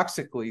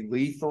 paradoxically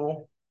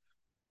lethal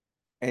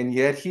and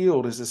yet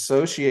healed, is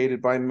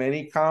associated by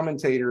many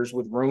commentators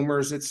with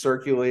rumors that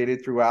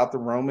circulated throughout the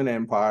Roman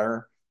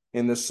Empire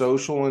in the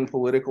social and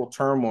political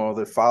turmoil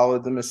that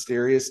followed the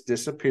mysterious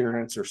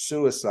disappearance or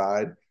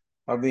suicide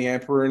of the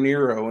Emperor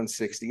Nero in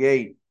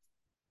 68.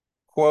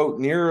 Quote,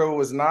 Nero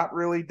was not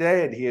really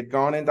dead. He had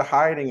gone into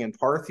hiding in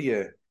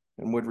Parthia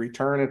and would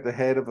return at the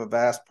head of a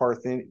vast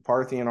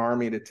Parthian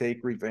army to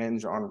take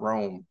revenge on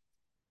Rome.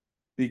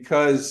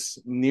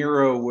 Because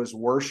Nero was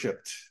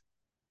worshipped,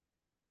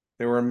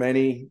 there were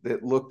many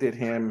that looked at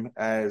him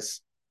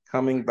as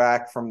coming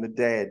back from the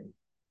dead.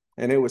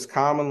 And it was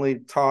commonly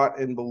taught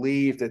and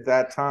believed at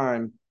that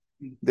time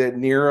that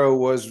Nero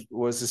was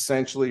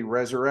essentially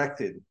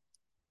resurrected.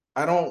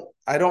 I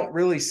don't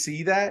really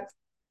see that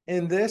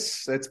in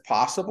this. That's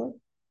possible.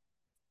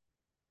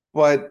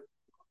 But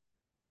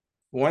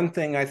one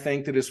thing I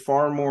think that is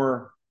far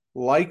more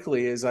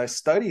likely as I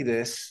study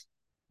this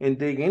and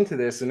dig into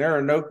this, and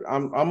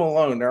I'm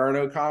alone. There are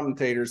no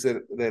commentators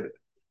that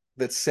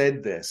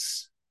said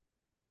this.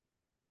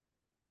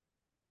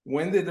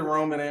 When did the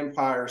Roman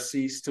Empire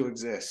cease to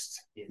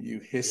exist?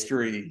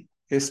 History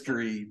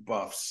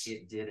buffs.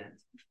 It didn't.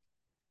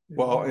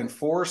 Well, in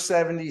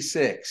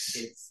 476.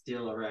 It's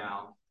still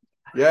around.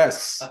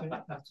 Yes.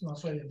 That's not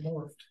saying it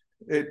morphed.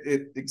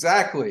 It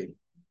exactly.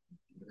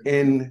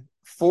 In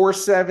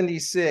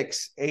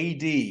 476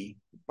 AD.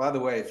 By the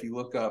way, if you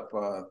look up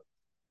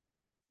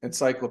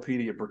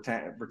Encyclopedia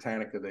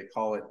Britannica, they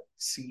call it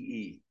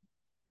CE.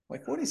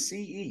 Like, what is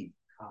CE?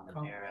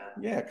 Common Era.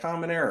 Yeah,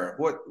 Common Era.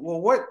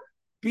 What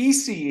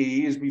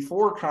BCE is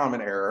before Common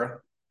Era.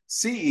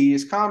 CE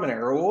is Common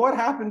Era. Well, what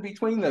happened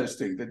between those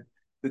two?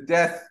 The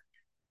death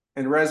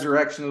and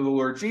resurrection of the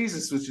Lord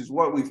Jesus, which is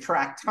what we've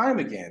tracked time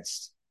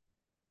against.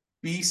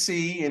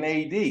 BC and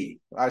AD.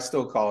 I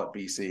still call it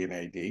BC and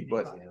AD,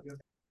 but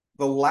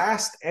the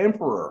last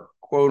emperor,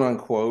 quote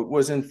unquote,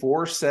 was in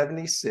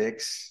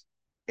 476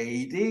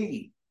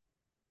 AD.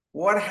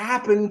 What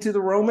happened to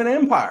the Roman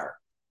Empire?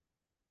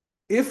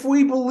 If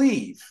we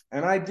believe,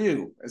 and I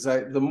do,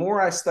 the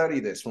more I study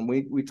this, when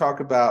we talk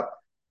about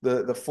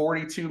the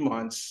 42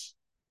 months,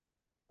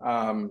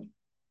 the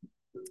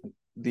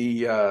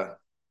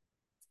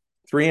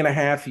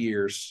 3.5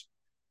 years,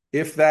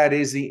 if that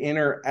is the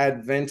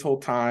interadvental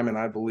time, and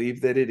I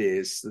believe that it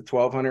is, the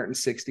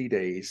 1260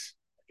 days,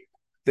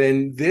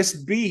 then this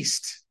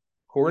beast,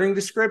 according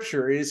to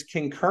Scripture, is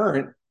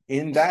concurrent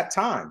in that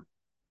time.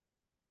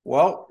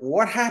 Well,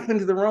 what happened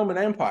to the Roman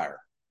Empire?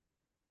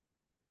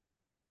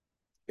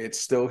 It's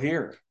still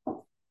here.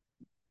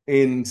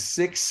 In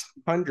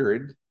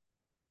 600,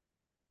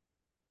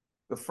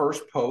 the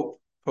first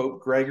pope,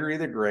 Pope Gregory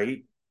the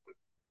Great,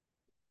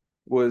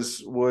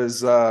 was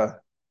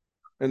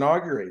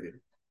inaugurated.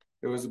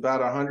 It was about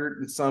 100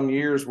 and some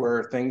years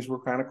where things were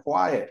kind of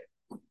quiet.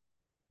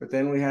 But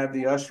then we have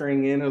the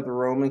ushering in of the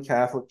Roman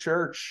Catholic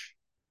Church.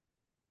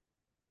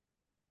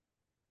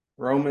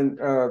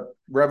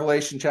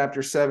 Revelation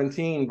chapter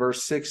 17,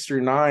 verse 6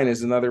 through 9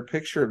 is another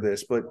picture of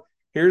this. But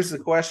here's the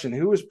question.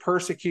 Who was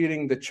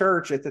persecuting the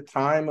church at the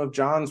time of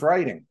John's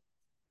writing?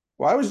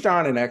 Why was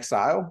John in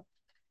exile?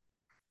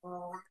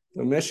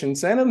 The mission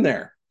sent him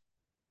there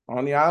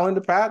on the island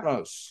of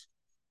Patmos.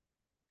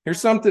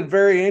 Here's something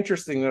very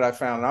interesting that I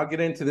found. And I'll get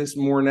into this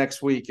more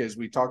next week as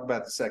we talk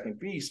about the second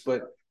beast.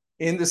 But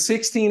in the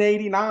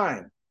 1689,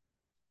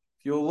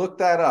 if you'll look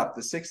that up,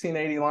 the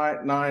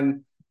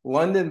 1689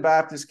 London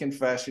Baptist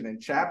Confession in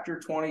chapter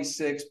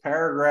 26,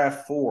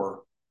 paragraph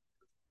 4,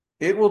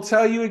 it will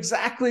tell you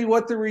exactly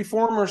what the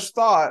reformers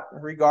thought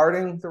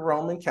regarding the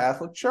Roman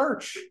Catholic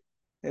Church.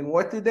 And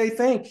what did they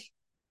think?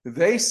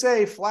 They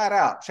say flat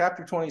out,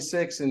 chapter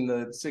 26 in the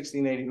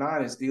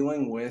 1689 is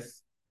dealing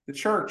with the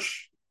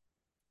church.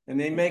 And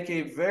they make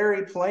a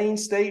very plain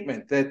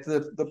statement that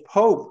the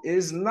Pope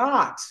is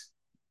not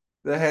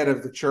the head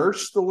of the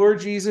church. The Lord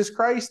Jesus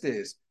Christ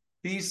is.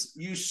 He's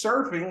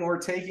usurping or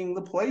taking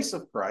the place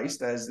of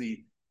Christ as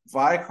the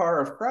vicar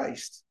of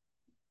Christ.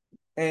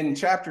 And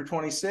chapter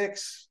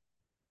 26,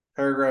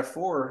 paragraph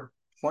 4,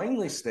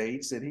 plainly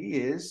states that he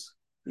is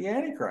the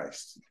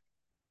Antichrist.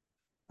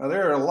 Now,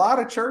 there are a lot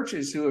of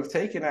churches who have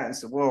taken that and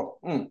said, well,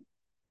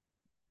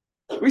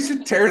 we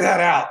should tear that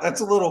out.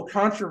 That's a little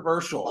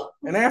controversial.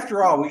 And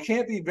after all, we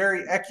can't be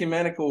very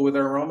ecumenical with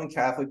our Roman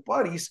Catholic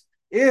buddies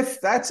if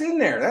that's in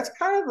there. That's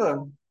kind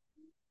of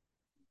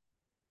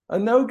a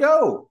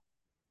no-go.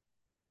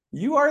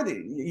 Where do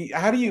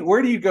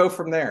you go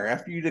from there?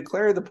 After you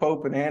declare the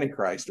Pope an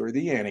Antichrist or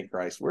the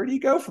Antichrist, where do you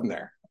go from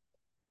there?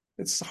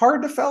 It's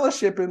hard to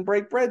fellowship and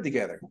break bread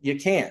together. You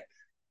can't.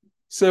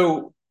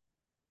 So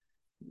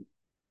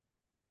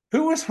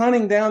who was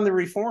hunting down the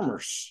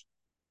reformers?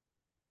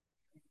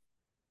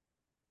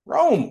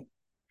 Rome.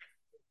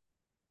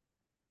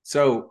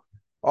 So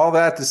all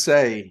that to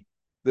say,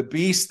 the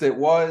beast that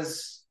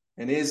was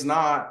and is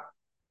not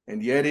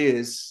and yet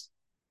is,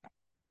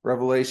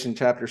 Revelation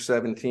chapter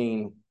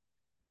 17,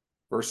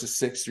 verses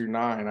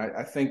 6-9.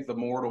 I think the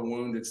mortal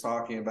wound it's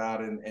talking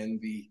about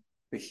and the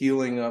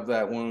healing of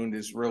that wound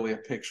is really a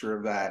picture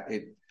of that.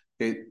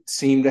 It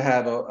seemed to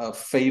have a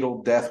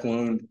fatal death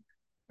wound.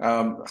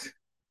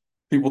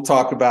 People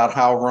talk about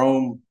how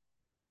Rome,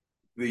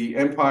 the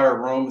empire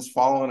of Rome, has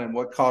fallen and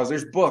what caused.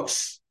 There's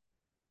books,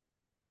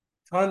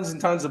 tons and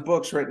tons of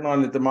books written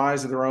on the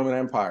demise of the Roman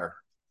Empire.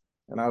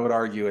 And I would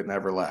argue it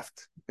never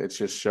left. It's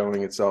just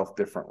showing itself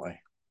differently.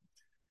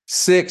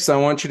 6, I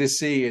want you to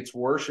see its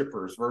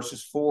worshipers,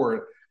 verses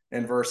 4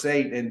 and verse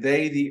 8. And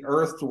they, the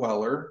earth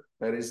dweller,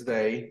 that is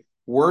they,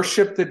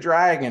 worshiped the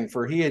dragon,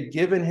 for he had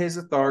given his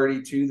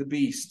authority to the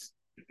beast.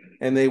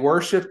 And they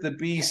worshiped the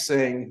beast,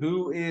 saying,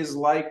 who is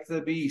like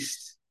the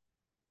beast?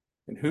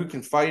 And who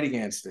can fight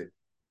against it?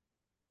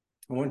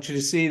 I want you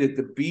to see that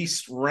the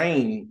beast's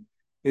reign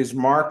is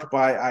marked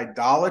by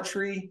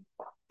idolatry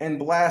and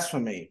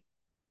blasphemy.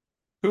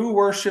 Who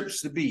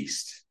worships the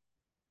beast?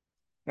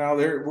 Now,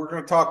 we're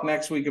going to talk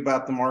next week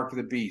about the mark of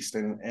the beast,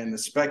 and the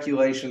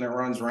speculation that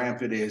runs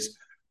rampant is,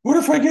 what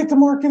if I get the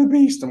mark of the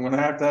beast? I'm going to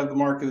have the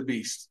mark of the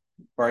beast,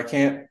 or I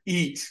can't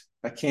eat,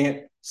 I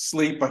can't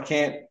sleep, I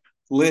can't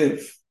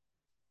live.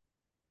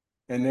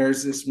 And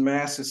there's this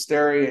mass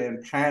hysteria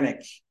and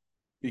panic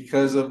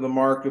because of the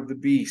mark of the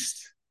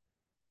beast.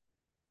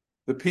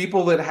 The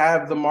people that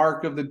have the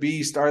mark of the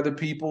beast are the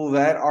people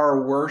that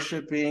are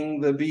worshiping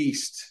the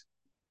beast.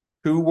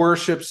 Who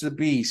worships the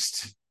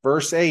beast?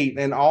 Verse 8,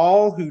 and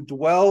all who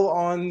dwell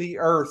on the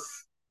earth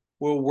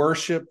will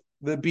worship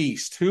the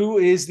beast. Who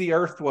is the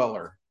earth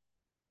dweller?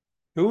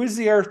 Who is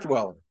the earth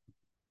dweller?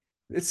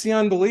 It's the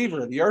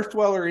unbeliever. The earth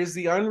dweller is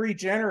the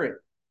unregenerate,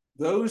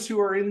 those who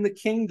are in the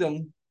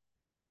kingdom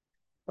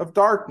of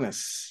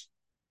darkness.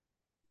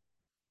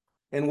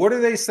 And what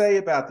do they say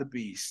about the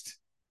beast?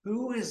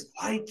 Who is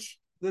like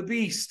the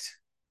beast?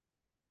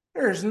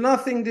 There's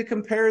nothing to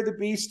compare the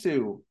beast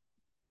to.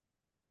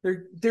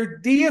 They're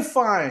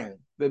deifying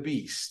the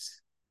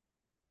beast.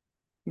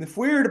 And if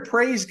we were to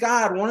praise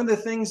God, one of the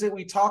things that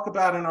we talk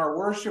about in our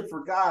worship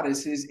for God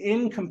is his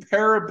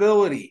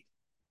incomparability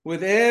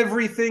with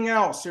everything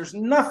else. There's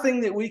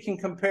nothing that we can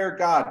compare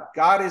God.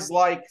 God is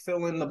like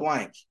fill in the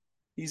blank.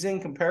 He's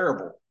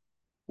incomparable.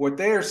 What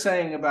they are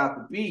saying about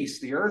the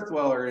beast, the earth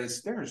dweller,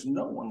 is there's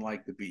no one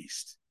like the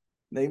beast.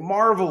 They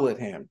marvel at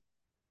him.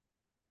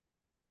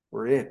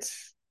 We're it.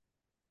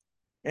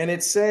 And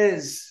it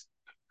says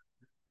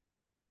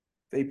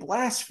they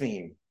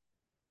blaspheme.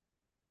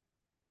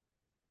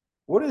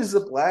 What is the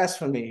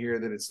blasphemy here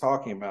that it's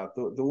talking about?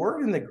 The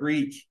word in the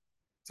Greek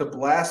to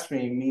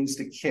blaspheme means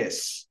to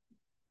kiss.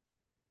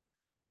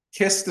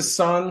 Kiss the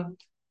Son,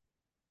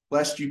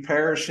 lest you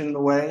perish in the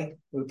way.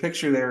 The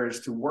picture there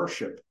is to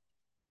worship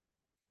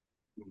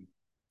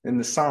in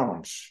the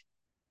Psalms.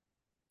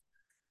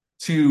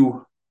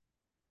 To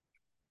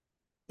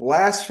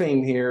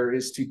blaspheme here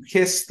is to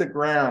kiss the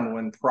ground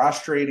when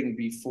prostrating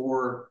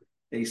before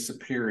a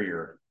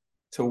superior,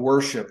 to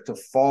worship, to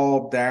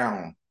fall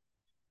down,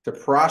 to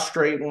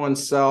prostrate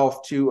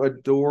oneself, to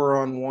adore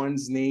on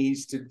one's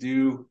knees, to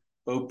do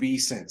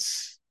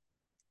obeisance.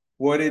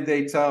 What did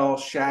they tell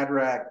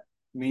Shadrach,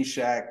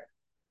 Meshach,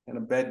 and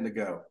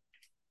Abednego?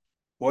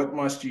 What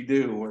must you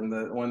do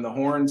when the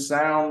horn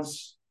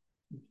sounds?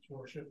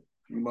 Worship.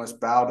 You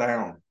must bow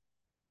down.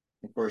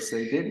 Of course,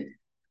 they didn't.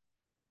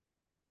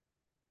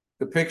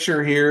 The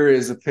picture here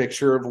is a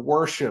picture of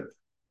worship.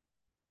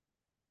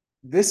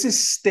 This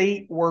is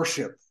state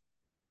worship.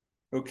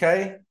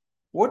 Okay?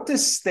 What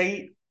does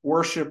state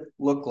worship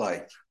look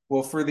like?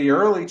 Well, for the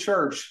early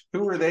church,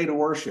 who were they to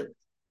worship?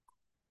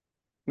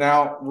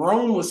 Now,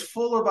 Rome was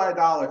full of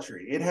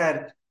idolatry. It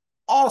had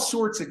all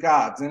sorts of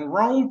gods, and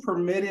Rome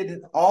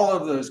permitted all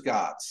of those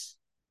gods.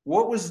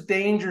 What was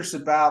dangerous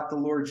about the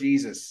Lord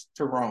Jesus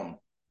to Rome?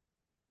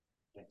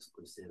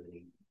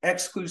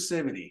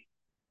 Exclusivity.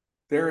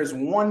 There is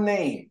one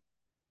name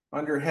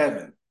under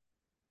heaven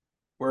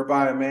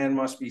whereby a man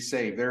must be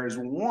saved. There is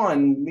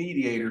one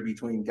mediator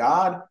between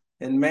God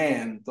and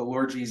man, the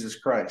Lord Jesus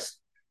Christ.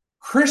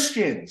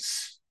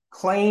 Christians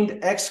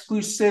claimed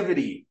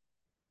exclusivity.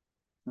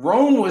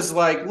 Rome was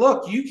like,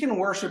 look, you can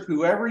worship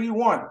whoever you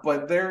want,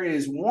 but there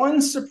is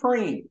one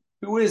supreme.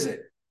 Who is it?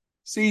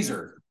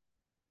 Caesar.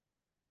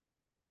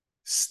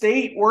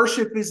 State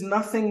worship is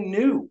nothing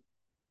new.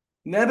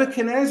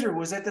 Nebuchadnezzar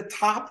was at the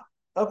top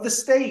of the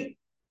state.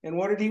 And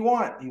what did he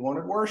want? He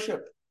wanted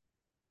worship.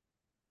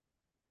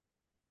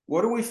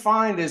 What do we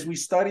find as we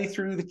study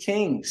through the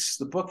Kings,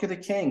 the book of the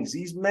Kings?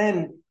 These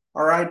men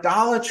are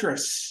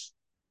idolatrous.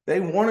 They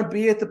want to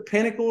be at the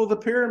pinnacle of the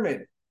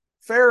pyramid.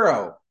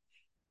 Pharaoh,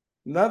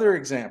 another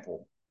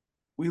example.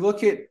 We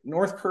look at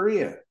North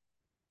Korea.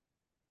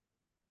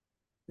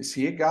 Is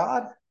he a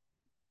god?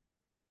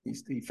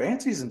 He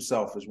fancies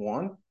himself as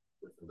one.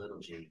 With a little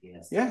g,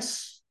 yes.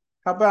 Yes.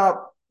 How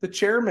about the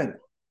chairman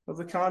of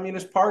the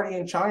Communist Party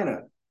in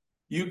China?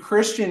 You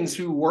Christians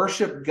who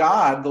worship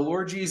God, the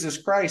Lord Jesus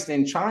Christ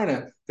in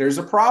China, there's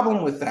a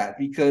problem with that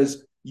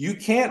because you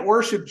can't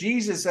worship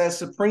Jesus as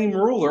supreme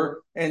ruler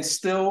and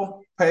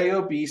still pay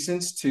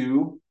obeisance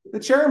to the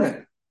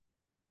chairman.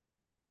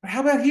 But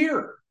how about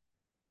here?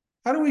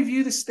 How do we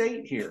view the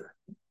state here?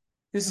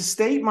 Is the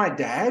state my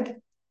dad?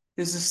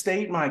 Is the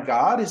state my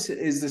God?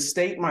 Is the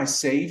state my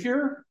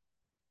savior?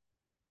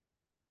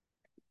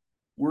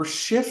 We're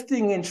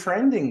shifting and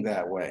trending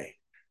that way.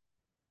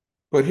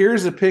 But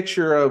here's a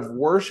picture of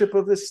worship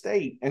of the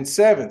state. And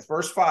 7th,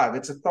 verse 5,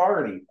 it's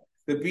authority.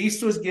 The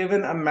beast was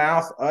given a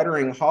mouth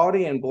uttering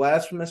haughty and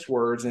blasphemous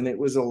words, and it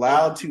was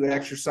allowed to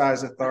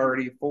exercise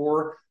authority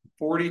for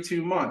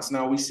 42 months.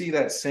 Now we see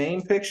that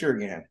same picture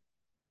again.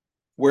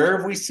 Where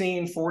have we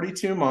seen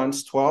 42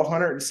 months,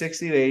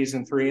 1,260 days,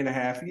 and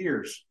 3.5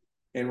 years?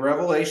 In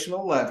Revelation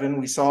 11,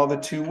 we saw the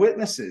two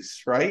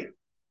witnesses, right?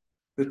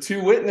 The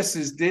two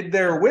witnesses did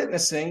their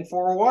witnessing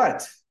for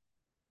what?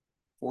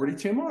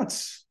 42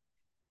 months.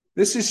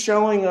 This is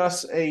showing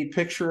us a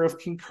picture of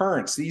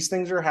concurrence. These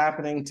things are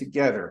happening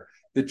together.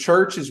 The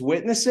church is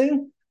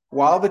witnessing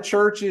while the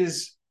church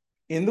is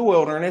in the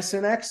wilderness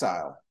in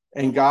exile,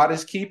 and God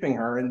is keeping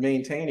her and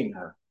maintaining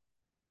her.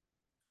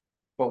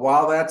 But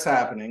while that's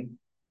happening,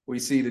 we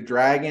see the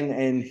dragon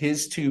and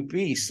his two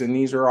beasts, and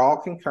these are all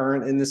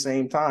concurrent in the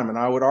same time. And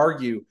I would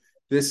argue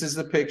this is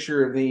the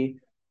picture of the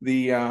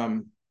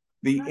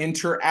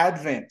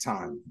inter-advent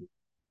time.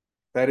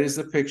 That is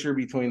the picture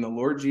between the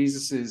Lord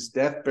Jesus'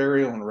 death,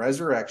 burial, and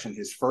resurrection,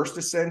 his first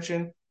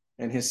ascension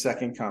and his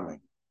second coming.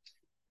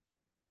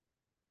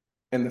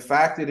 And the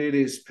fact that it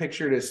is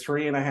pictured as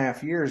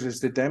 3.5 years is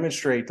to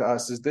demonstrate to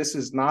us that this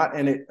is not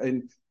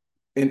an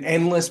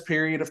endless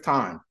period of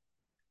time.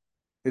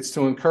 It's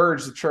to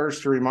encourage the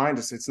church to remind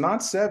us it's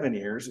not 7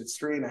 years, it's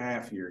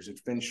 3.5 years.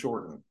 It's been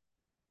shortened.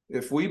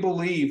 If we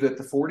believe that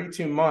the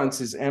 42 months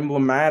is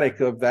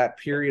emblematic of that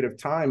period of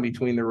time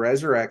between the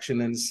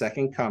resurrection and the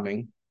second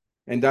coming,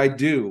 and I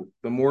do,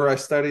 the more I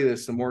study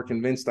this, the more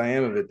convinced I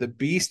am of it, the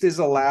beast is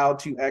allowed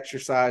to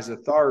exercise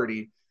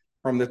authority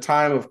from the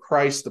time of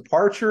Christ's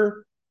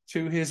departure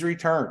to his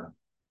return.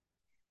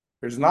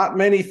 There's not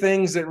many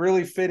things that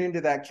really fit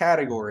into that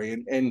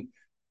category. And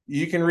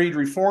you can read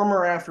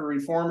reformer after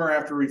reformer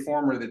after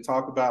reformer that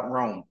talk about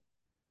Rome.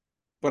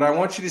 But I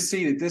want you to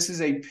see that this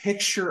is a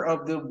picture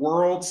of the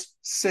world's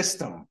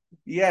system.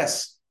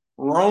 Yes,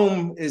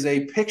 Rome is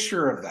a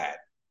picture of that.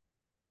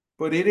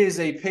 But it is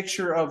a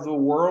picture of the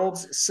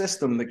world's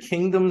system, the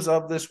kingdoms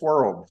of this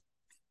world.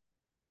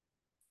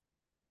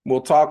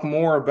 We'll talk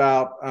more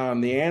about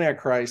the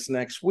Antichrist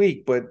next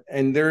week,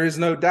 and there is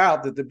no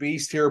doubt that the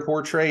beast here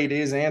portrayed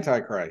is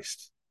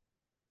Antichrist.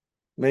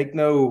 Make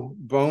no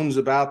bones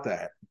about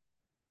that.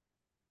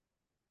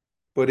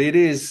 But it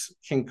is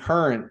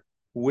concurrent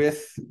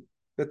with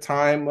the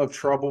time of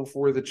trouble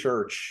for the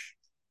church.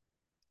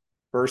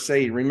 Verse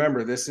 8,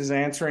 remember, this is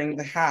answering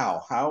the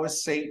how. How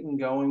is Satan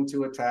going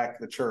to attack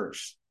the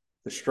church?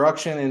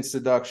 Destruction and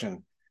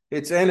seduction.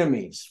 Its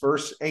enemies,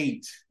 verse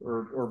 8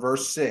 or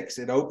verse 6,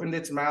 it opened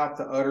its mouth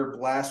to utter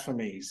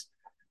blasphemies.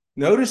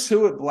 Notice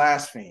who it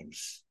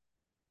blasphemes.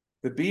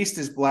 The beast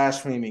is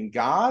blaspheming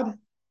God,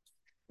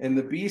 and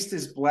the beast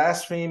is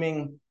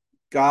blaspheming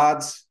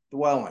God's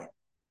dwelling.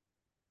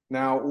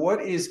 Now,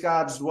 what is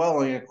God's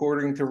dwelling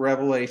according to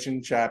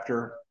Revelation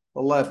chapter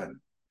 11?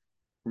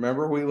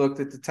 Remember, we looked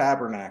at the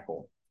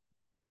tabernacle.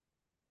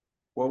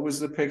 What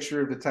was the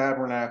picture of the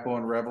tabernacle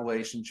in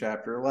Revelation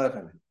chapter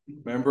 11?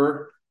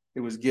 Remember, it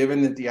was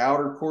given that the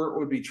outer court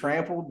would be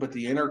trampled, but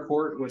the inner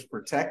court was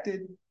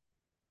protected.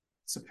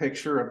 It's a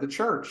picture of the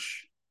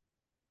church.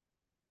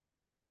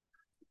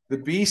 The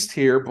beast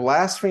here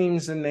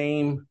blasphemes the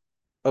name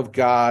of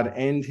God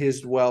and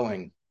his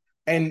dwelling.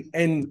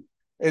 And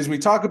as we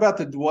talk about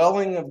the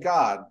dwelling of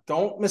God,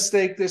 don't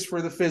mistake this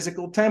for the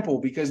physical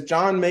temple, because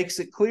John makes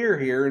it clear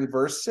here in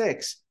verse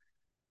 6.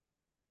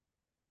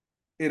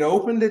 It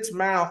opened its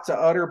mouth to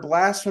utter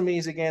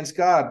blasphemies against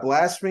God,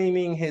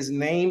 blaspheming his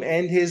name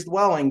and his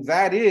dwelling.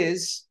 That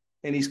is,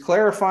 and he's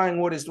clarifying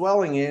what his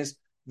dwelling is,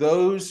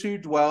 those who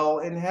dwell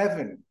in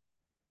heaven.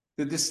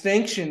 The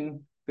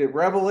distinction that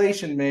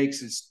Revelation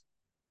makes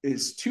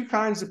is two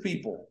kinds of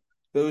people,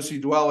 those who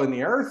dwell in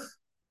the earth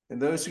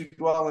and those who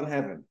dwell in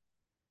heaven.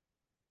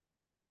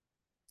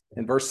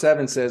 And verse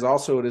 7 says,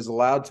 also it is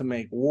allowed to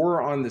make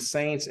war on the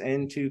saints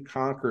and to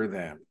conquer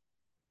them.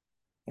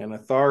 And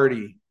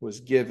authority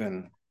was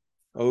given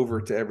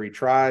over to every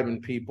tribe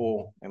and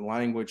people and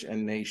language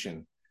and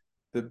nation.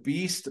 The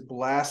beast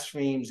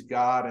blasphemes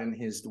God and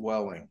his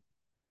dwelling.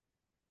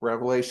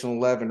 Revelation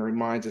 11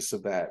 reminds us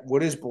of that.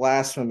 What is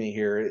blasphemy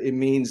here? It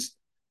means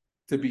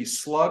to be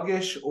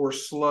sluggish or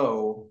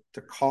slow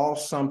to call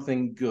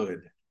something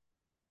good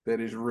that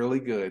is really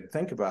good.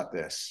 Think about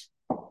this.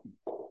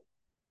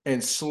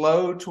 And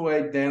slow to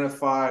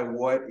identify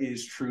what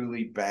is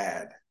truly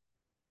bad.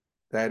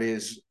 That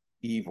is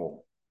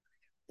evil.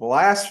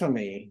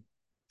 Blasphemy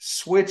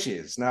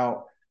switches.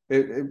 Now,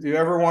 If you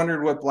ever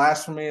wondered what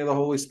blasphemy of the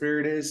Holy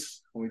Spirit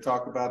is, when we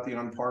talk about the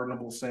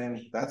unpardonable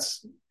sin,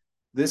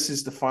 this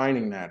is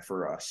defining that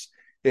for us.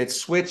 It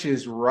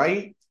switches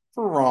right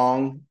for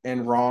wrong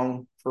and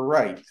wrong for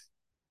right,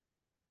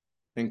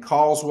 and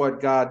calls what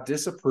God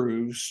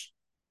disapproves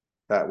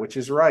that which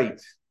is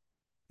right,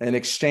 and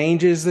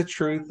exchanges the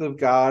truth of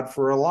God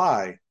for a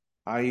lie,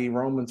 i.e.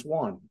 Romans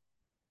 1.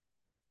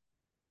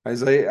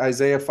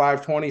 Isaiah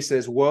 5:20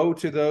 says, "Woe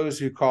to those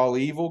who call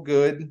evil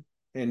good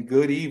and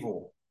good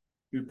evil,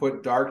 who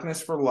put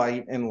darkness for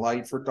light and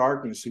light for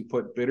darkness, who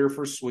put bitter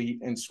for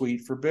sweet and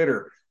sweet for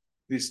bitter."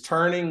 He's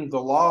turning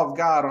the law of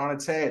God on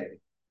its head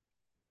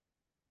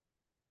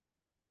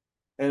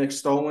and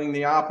extolling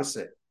the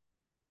opposite.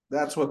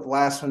 That's what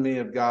blasphemy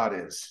of God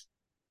is.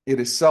 It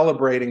is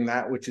celebrating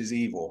that which is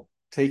evil,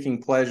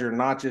 taking pleasure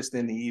not just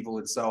in the evil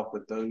itself,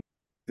 but those.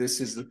 This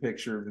is the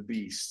picture of the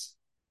beast.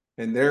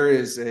 And there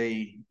is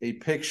a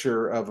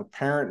picture of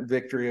apparent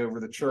victory over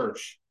the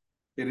church.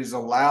 It is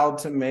allowed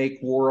to make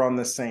war on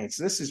the saints.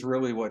 This is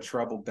really what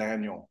troubled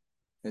Daniel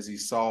as he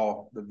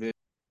saw the vision.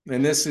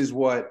 And this is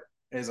what,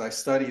 as I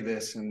study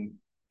this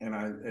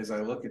as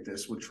I look at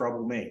this, would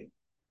trouble me.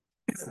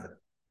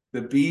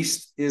 The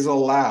beast is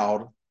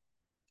allowed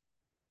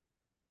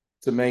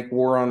to make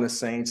war on the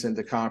saints and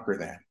to conquer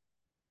them.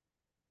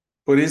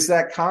 But is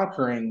that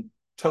conquering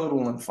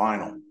total and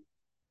final?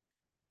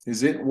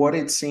 Is it what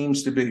it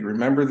seems to be?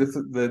 Remember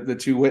the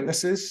two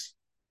witnesses?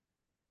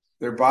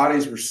 Their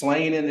bodies were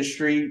slain in the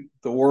street.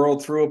 The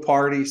world threw a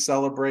party,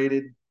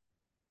 celebrated,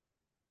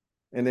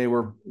 and they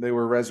were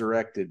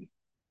resurrected.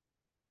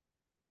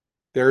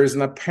 There is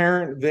an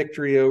apparent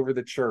victory over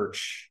the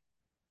church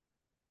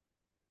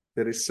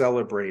that is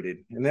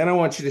celebrated. And then I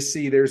want you to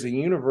see there's a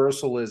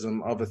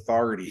universalism of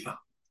authority.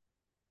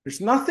 There's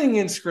nothing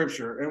in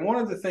Scripture, and one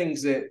of the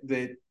things that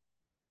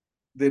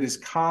is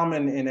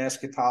common in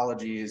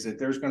eschatology is that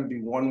there's going to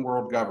be one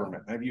world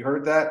government. Have you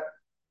heard that?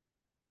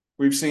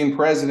 We've seen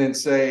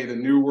presidents say the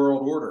New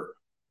World Order.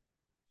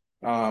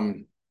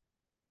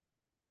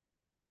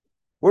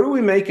 What do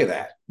we make of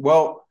that?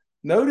 Well,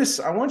 notice,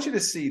 I want you to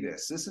see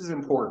this. This is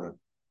important.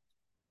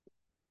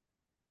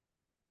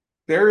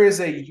 There is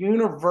a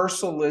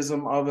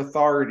universalism of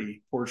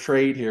authority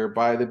portrayed here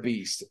by the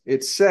beast.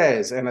 It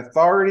says, "An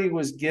authority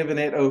was given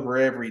it over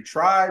every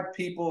tribe,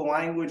 people,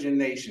 language, and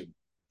nation."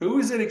 Who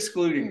is it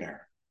excluding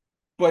there?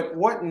 But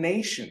what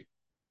nation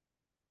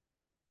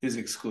is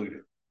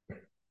excluded?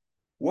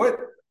 What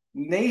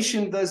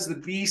nation does the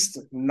beast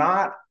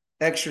not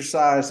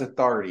exercise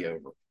authority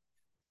over?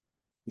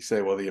 You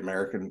say, well, the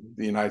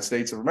United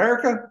States of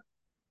America,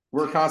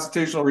 we're a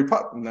constitutional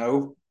republic.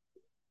 No.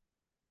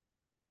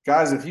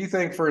 Guys, if you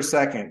think for a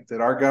second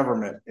that our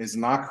government is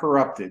not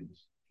corrupted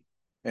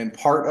and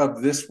part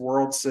of this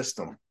world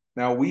system,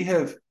 now we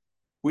have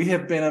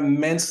been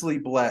immensely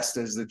blessed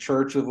as the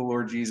Church of the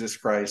Lord Jesus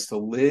Christ to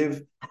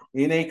live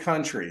in a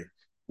country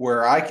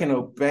where I can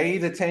obey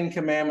the 10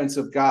 commandments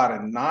of God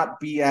and not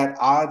be at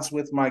odds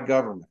with my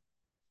government.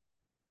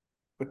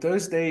 But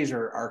those days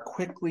are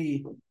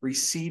quickly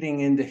receding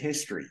into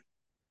history.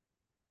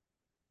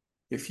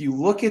 If you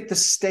look at the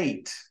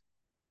state,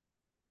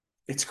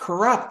 it's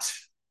corrupt.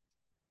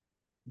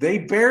 They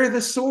bear the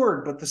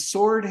sword, but the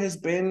sword has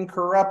been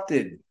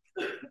corrupted.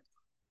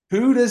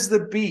 Who does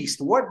the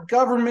beast, what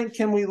government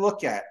can we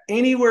look at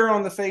anywhere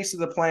on the face of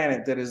the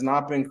planet that has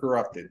not been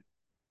corrupted?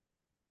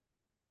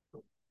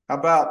 How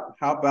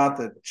about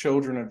the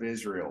children of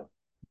Israel?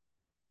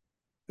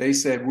 They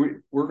said,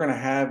 we're going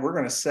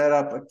to set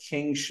up a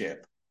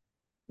kingship.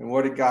 And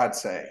what did God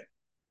say?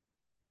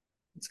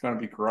 It's going to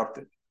be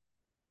corrupted.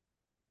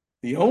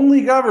 The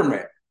only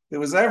government that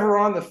was ever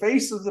on the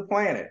face of the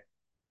planet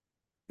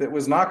that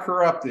was not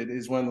corrupted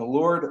is when the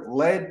Lord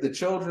led the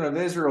children of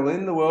Israel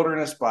in the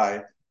wilderness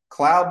by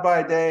cloud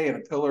by day and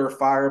a pillar of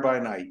fire by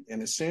night.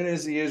 And as soon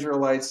as the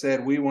Israelites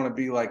said, we want to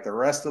be like the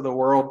rest of the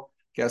world,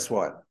 guess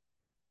what?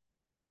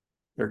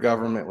 Their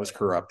government was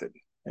corrupted.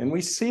 And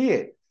we see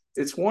it.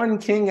 It's one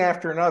king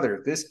after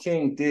another. This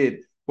king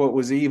did what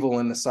was evil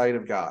in the sight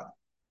of God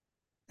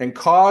and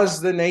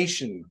caused the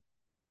nation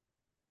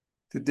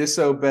to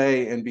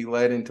disobey and be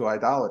led into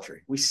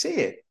idolatry. We see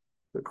it.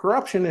 The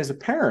corruption is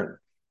apparent.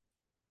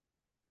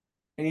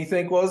 And you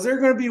think, well, is there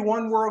going to be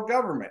one world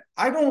government?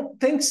 I don't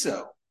think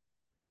so.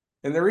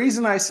 And the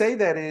reason I say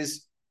that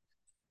is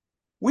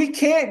we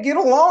can't get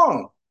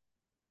along.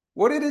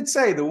 What did it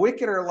say? The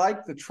wicked are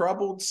like the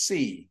troubled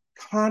sea,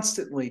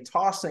 constantly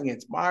tossing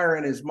its mire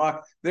and its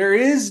muck. There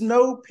is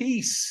no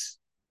peace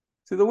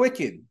to the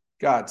wicked,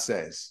 God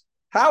says.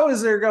 How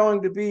is there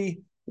going to be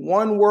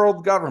one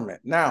world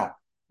government? Now,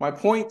 my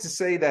point to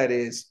say that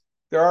is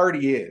there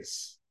already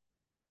is.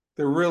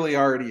 There really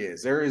already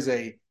is. There is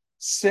a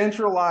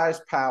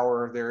centralized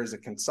power. There is a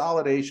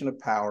consolidation of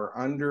power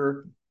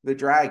under the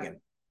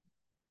dragon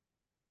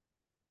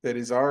that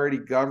is already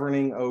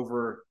governing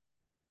over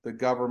the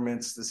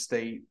governments, the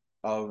state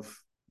of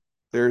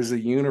There's a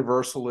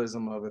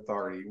universalism of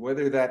authority,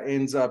 whether that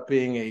ends up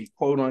being a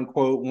quote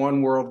unquote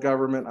one world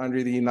government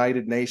under the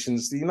United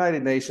Nations. The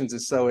United Nations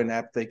is so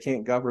inept, they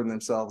can't govern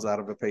themselves out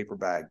of a paper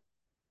bag.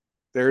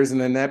 There is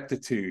an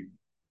ineptitude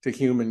to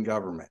human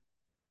government.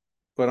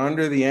 But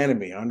under the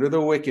enemy, under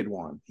the wicked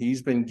one,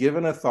 he's been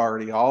given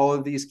authority. All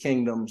of these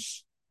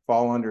kingdoms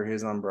fall under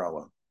his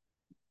umbrella.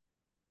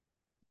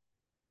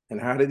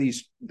 And how do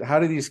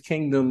these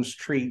kingdoms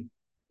treat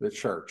the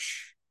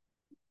church?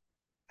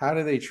 How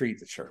do they treat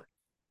the church?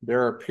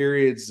 There are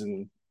periods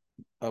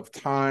of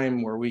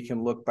time where we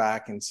can look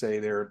back and say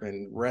there have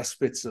been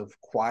respites of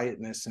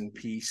quietness and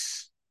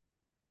peace.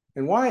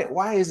 And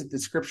why is it that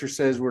Scripture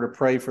says we're to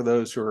pray for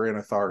those who are in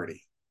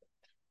authority?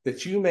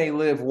 That you may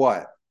live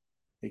what?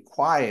 A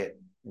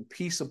quiet and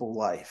peaceable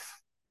life.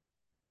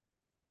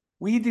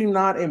 We do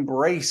not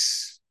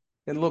embrace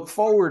and look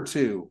forward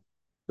to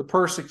the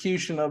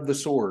persecution of the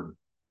sword.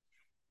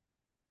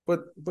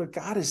 But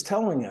God is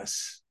telling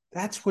us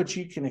that's what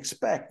you can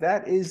expect.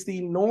 That is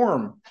the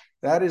norm.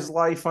 That is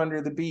life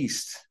under the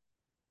beast.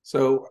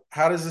 So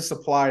how does this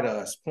apply to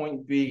us?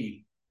 Point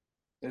B,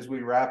 as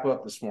we wrap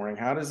up this morning,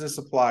 how does this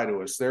apply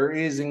to us? There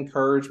is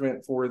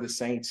encouragement for the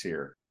saints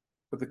here.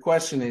 But the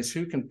question is,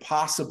 who can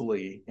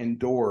possibly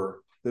endure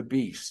the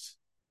beast?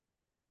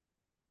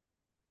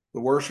 The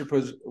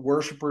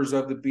worshipers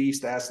of the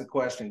beast ask the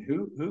question,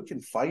 who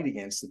can fight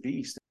against the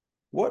beast?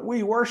 What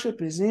we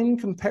worship is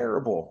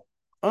incomparable,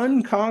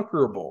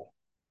 unconquerable.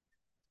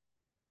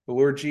 The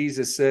Lord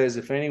Jesus says,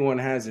 if anyone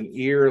has an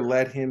ear,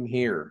 let him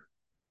hear.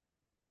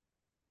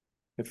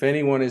 If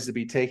anyone is to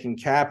be taken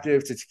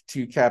captive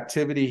to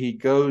captivity, he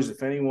goes.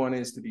 If anyone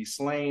is to be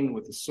slain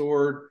with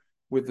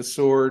the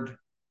sword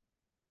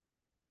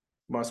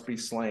must be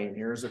slain.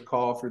 Here's a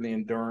call for the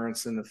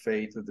endurance and the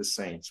faith of the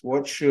saints.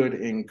 What should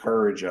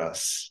encourage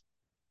us?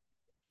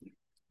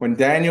 When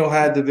Daniel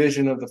had the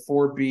vision of the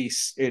four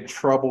beasts, it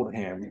troubled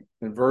him.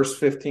 In verse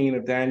 15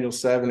 of Daniel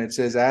 7, it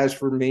says, as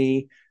for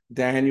me,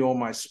 Daniel,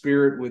 my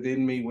spirit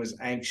within me was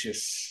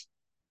anxious,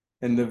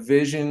 and the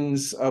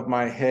visions of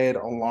my head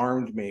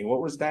alarmed me. What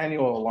was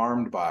Daniel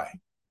alarmed by?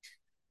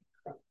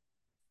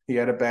 He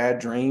had a bad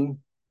dream.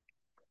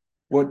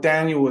 What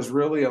Daniel was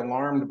really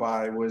alarmed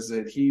by was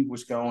that he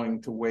was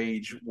going to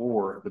wage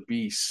war. The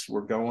beasts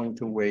were going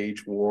to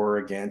wage war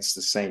against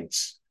the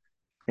saints.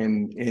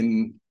 And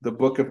in the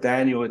book of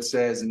Daniel, it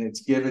says, and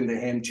it's given to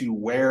him to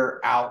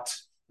wear out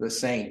the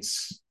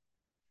saints.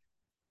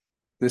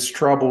 This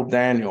troubled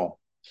Daniel.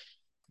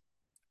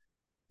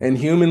 And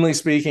humanly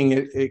speaking,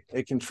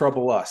 it can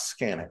trouble us,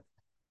 can it?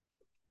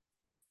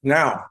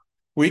 Now,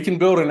 we can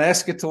build an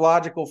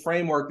eschatological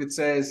framework that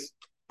says,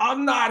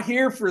 I'm not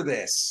here for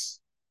this.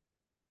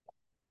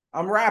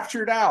 I'm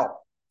raptured out.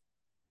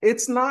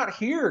 It's not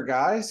here,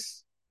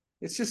 guys.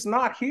 It's just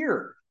not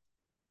here.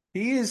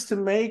 He is to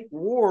make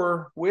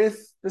war with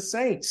the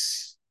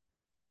saints.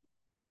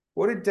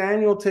 What did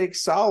Daniel take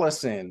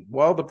solace in?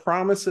 Well, the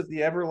promise of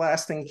the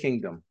everlasting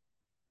kingdom.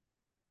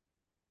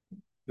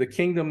 The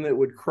kingdom that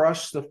would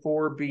crush the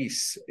four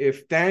beasts.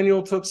 If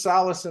Daniel took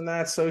solace in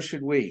that, so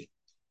should we.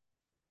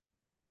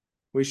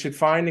 We should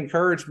find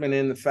encouragement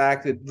in the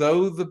fact that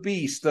though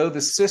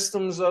the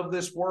systems of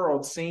this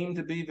world seem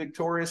to be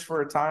victorious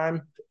for a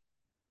time,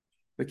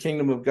 the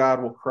kingdom of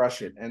God will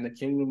crush it. And the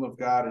kingdom of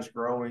God is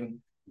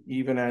growing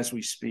even as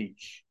we speak.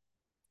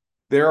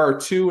 There are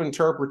two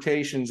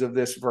interpretations of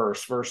this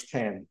verse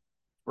 10,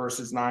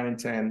 verses 9 and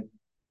 10.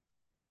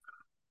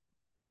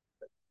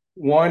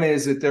 One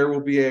is that there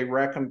will be a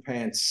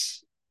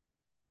recompense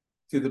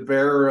to the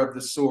bearer of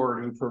the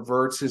sword who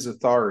perverts his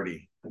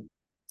authority.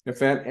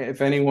 If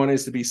anyone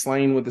is to be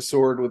slain with the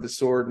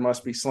sword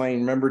must be slain.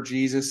 Remember,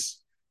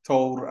 Jesus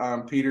told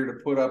Peter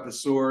to put up the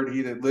sword.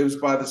 He that lives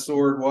by the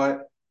sword,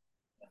 what?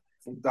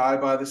 Will die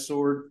by the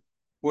sword.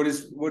 What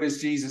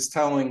is Jesus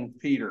telling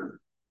Peter?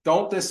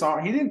 Don't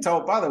disarm. He didn't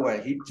tell, by the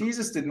way,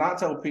 Jesus did not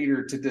tell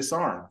Peter to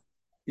disarm.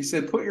 He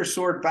said, put your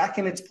sword back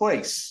in its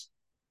place.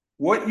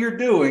 What you're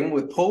doing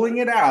with pulling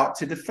it out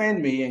to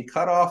defend me and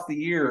cut off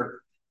the ear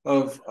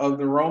of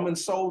the Roman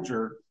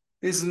soldier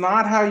is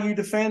not how you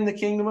defend the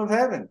kingdom of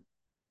heaven.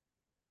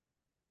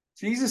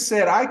 Jesus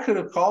said, I could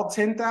have called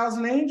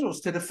 10,000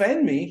 angels to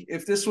defend me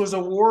if this was a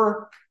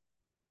war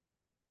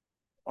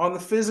on the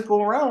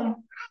physical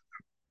realm,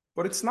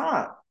 but it's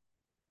not.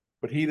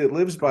 But he that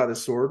lives by the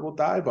sword will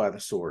die by the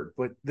sword.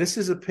 But this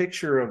is a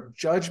picture of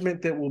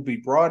judgment that will be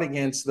brought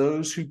against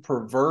those who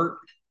pervert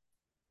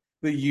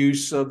the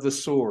use of the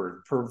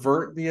sword,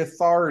 pervert the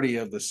authority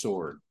of the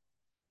sword.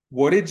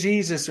 What did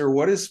Jesus, or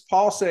what does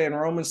Paul say in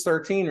Romans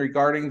 13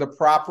 regarding the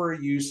proper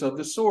use of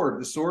the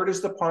sword? The sword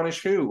is to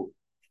punish who?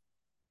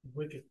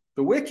 Wicked.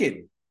 The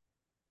wicked.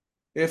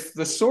 If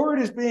the sword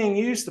is being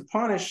used to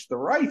punish the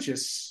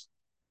righteous,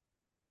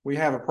 we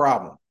have a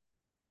problem.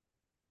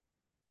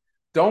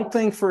 Don't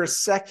think for a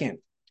second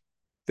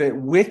that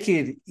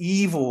wicked,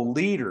 evil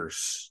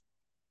leaders,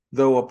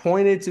 though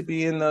appointed to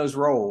be in those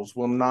roles,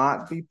 will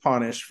not be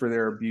punished for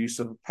their abuse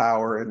of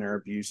power and their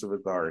abuse of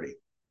authority.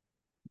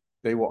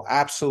 They will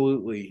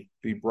absolutely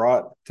be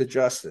brought to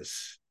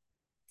justice.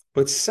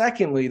 But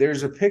secondly,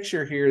 there's a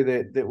picture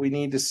here that we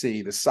need to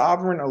see. The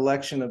sovereign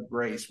election of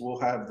grace will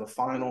have the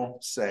final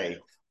say,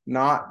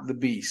 not the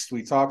beast.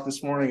 We talked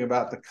this morning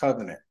about the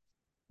covenant.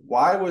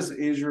 Why was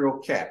Israel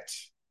kept?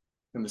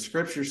 And the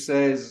scripture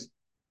says,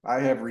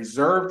 I have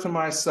reserved to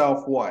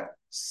myself what?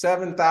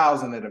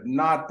 7,000 that have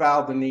not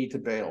bowed the knee to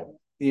Baal.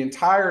 The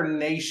entire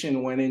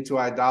nation went into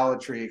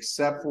idolatry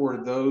except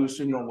for those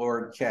whom the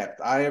Lord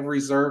kept. I have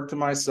reserved to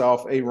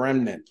myself a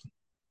remnant.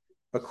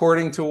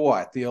 According to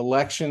what? The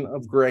election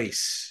of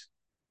grace.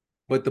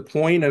 But the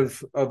point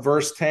of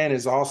verse 10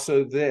 is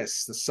also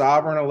this: the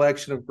sovereign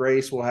election of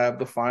grace will have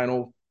the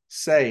final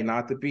say,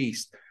 not the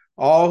beast.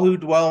 All who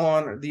dwell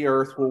on the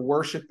earth will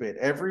worship it.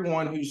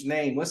 Everyone whose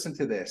name, listen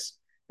to this,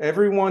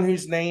 everyone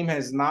whose name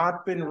has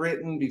not been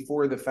written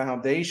before the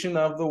foundation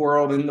of the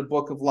world in the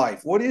book of life.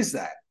 What is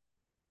that?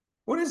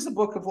 What is the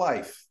book of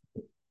life?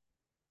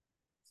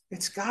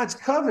 It's God's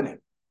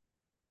covenant.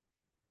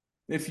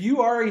 If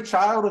you are a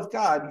child of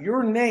God,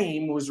 your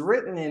name was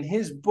written in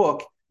his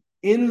book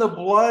in the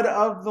blood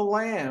of the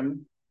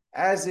Lamb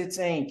as its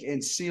ink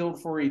and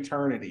sealed for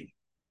eternity.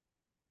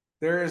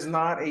 There is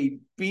not a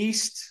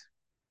beast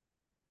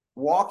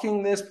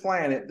walking this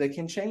planet that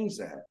can change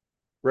that.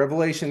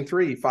 Revelation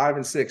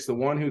 3:5-6, the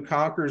one who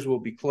conquers will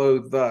be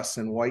clothed thus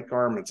in white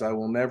garments. I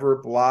will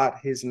never blot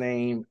his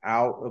name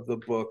out of the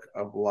book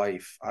of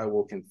life. I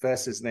will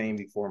confess his name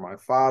before my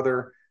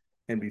Father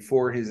and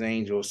before his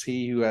angels.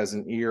 He who has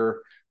an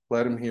ear,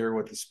 let him hear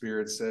what the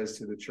Spirit says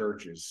to the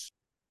churches.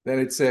 Then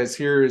it says,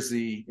 here is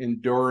the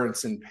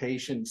endurance and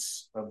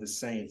patience of the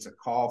saints, a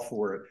call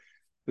for it.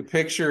 The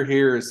picture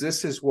here is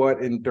this is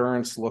what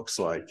endurance looks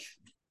like.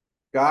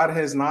 God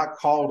has not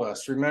called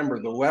us. Remember,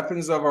 the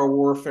weapons of our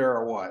warfare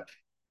are what?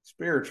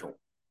 Spiritual.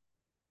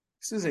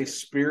 This is a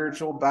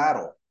spiritual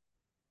battle.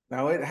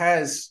 Now, it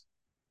has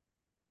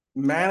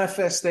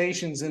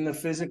manifestations in the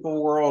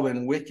physical world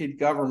and wicked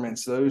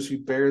governments, those who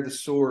bear the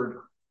sword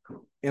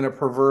in a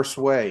perverse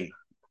way.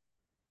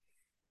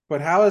 But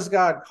how has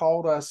God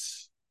called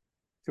us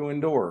to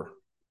endure?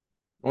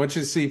 I want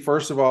you to see,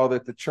 first of all,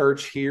 that the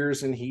church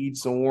hears and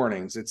heeds the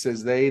warnings. It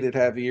says, they that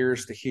have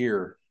ears to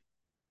hear.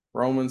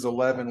 Romans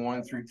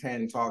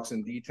 11:1-10 talks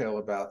in detail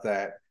about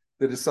that.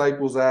 The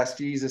disciples asked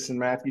Jesus in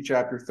Matthew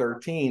chapter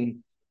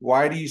 13,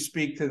 why do you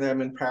speak to them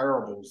in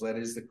parables? That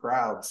is, the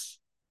crowds.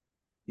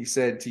 He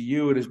said, to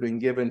you it has been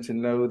given to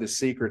know the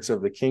secrets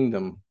of the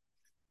kingdom,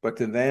 but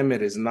to them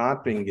it has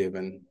not been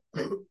given.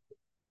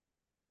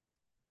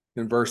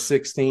 In verse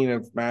 16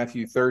 of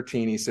Matthew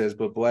 13, he says,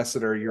 but blessed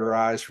are your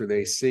eyes, for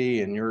they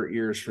see, and your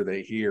ears, for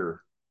they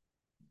hear.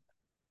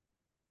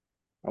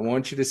 I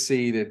want you to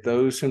see that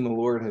those whom the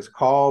Lord has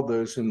called,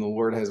 those whom the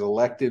Lord has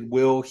elected,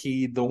 will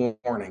heed the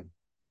warning.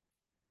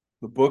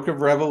 The book of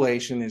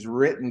Revelation is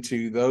written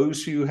to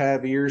those who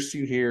have ears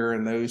to hear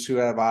and those who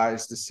have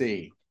eyes to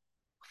see.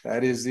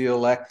 That is the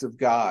elect of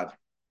God,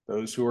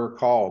 those who are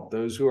called,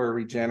 those who are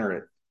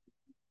regenerate.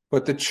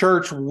 But the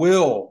church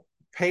will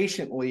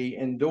patiently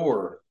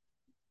endure.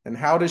 And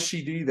how does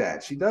she do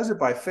that? She does it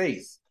by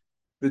faith.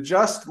 The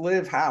just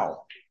live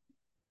how?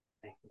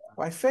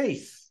 By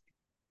faith.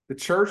 The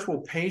church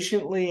will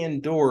patiently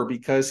endure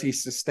because he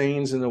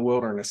sustains in the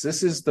wilderness.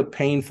 This is the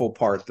painful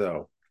part,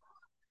 though.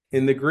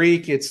 In the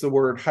Greek, it's the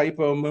word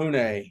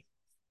hypomune,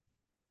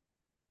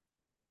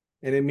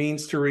 and it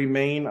means to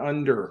remain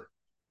under.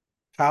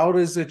 How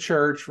does the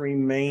church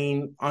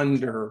remain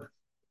under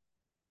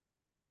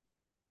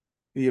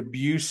the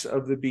abuse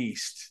of the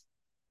beast?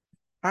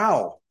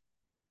 How?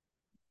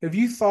 Have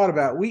you thought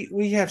about it?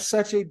 We have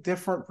such a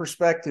different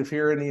perspective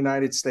here in the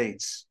United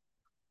States.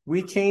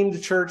 We came to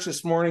church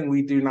this morning.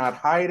 We do not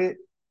hide it.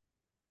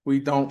 We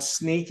don't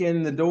sneak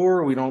in the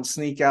door. We don't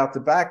sneak out the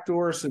back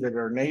door so that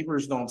our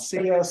neighbors don't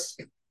see us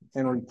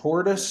and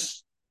report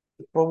us.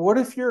 But what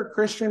if you're a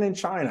Christian in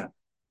China?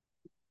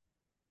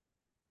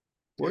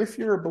 What if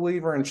you're a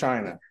believer in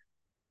China?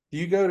 Do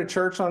you go to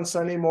church on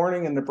Sunday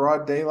morning in the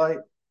broad daylight?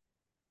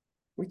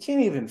 We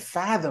can't even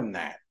fathom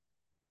that.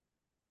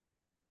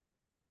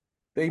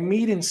 They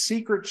meet in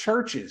secret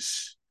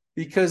churches.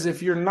 Because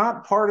if you're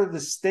not part of the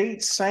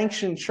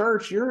state-sanctioned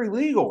church, you're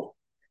illegal.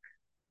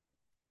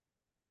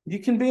 You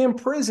can be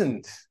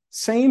imprisoned.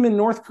 Same in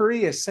North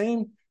Korea.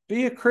 Same,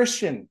 be a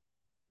Christian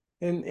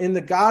in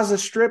the Gaza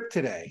Strip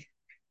today.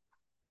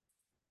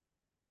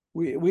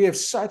 We have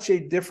such a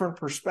different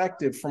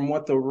perspective from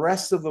what the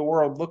rest of the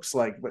world looks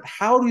like. But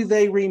how do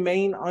they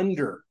remain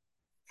under?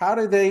 How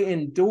do they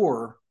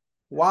endure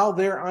while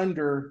they're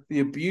under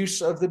the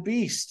abuse of the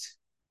beast?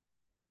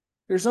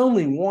 There's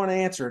only one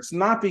answer. It's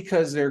not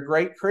because they're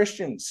great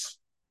Christians.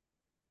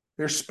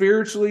 They're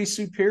spiritually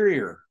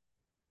superior.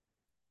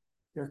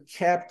 They're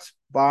kept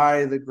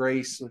by the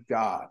grace of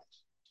God.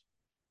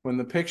 When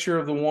the picture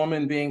of the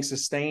woman being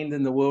sustained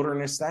in the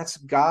wilderness, that's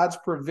God's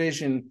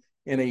provision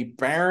in a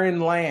barren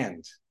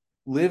land.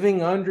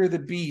 Living under the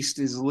beast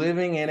is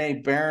living in a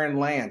barren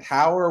land.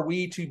 How are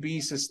we to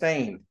be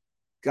sustained?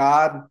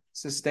 God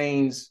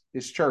sustains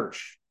his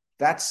church.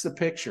 That's the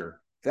picture.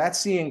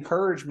 That's the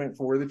encouragement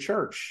for the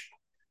church.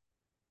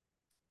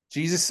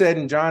 Jesus said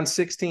in John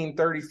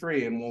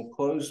 16:33, and we'll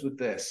close with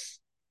this,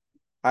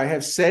 I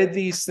have said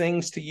these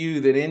things to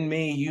you that in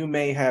me you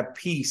may have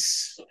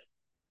peace.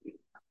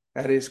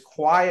 That is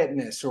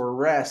quietness or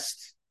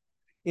rest.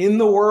 In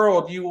the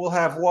world you will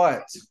have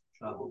what?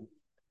 Trouble.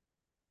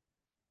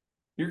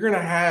 You're going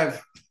to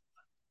have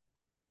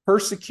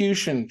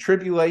persecution,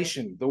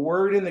 tribulation. The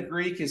word in the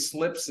Greek is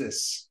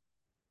thlipsis.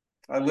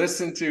 I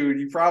listened to,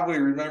 you probably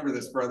remember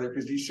this, brother,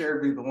 because you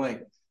shared me the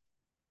link.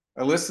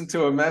 I listened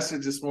to a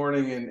message this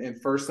morning in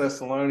 1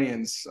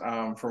 Thessalonians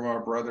from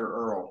our brother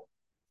Earl.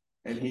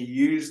 And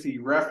he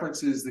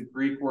references the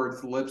Greek word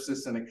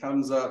thlipsis, and it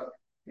comes up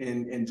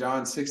in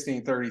John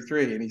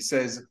 16:33. And he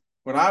says,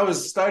 when I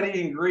was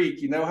studying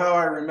Greek, you know how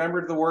I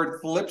remembered the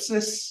word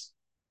thlipsis,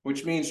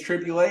 which means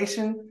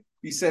tribulation?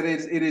 He said,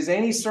 it is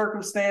any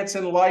circumstance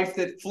in life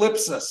that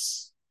flips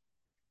us.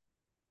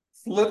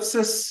 Flips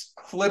us.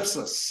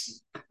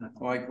 I'm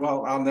like,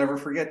 well, I'll never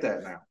forget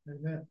that now.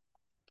 Amen.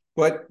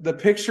 But the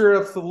picture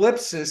of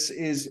thlipsis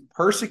is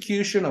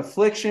persecution,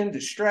 affliction,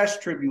 distress,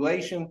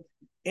 tribulation,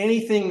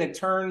 anything that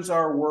turns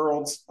our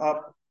worlds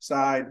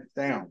upside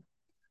down.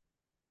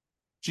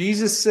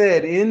 Jesus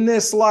said, in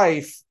this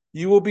life,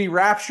 you will be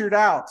raptured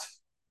out.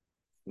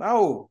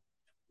 No,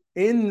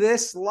 in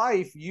this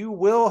life, you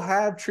will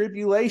have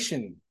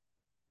tribulation.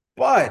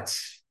 But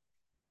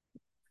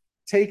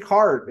take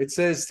heart. It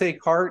says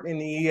take heart in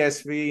the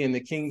ESV. In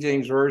the King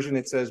James Version,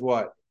 it says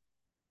what?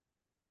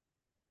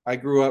 I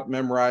grew up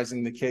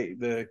memorizing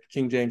the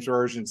King James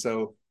Version,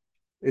 so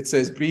it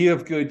says be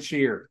of good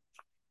cheer.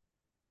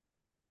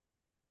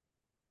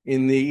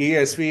 In the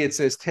ESV, it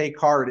says take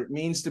heart. It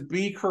means to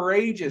be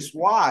courageous.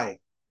 Why?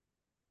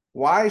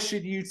 Why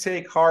should you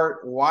take heart?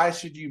 Why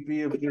should you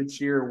be of good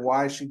cheer?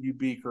 Why should you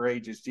be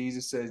courageous?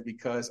 Jesus says,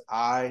 because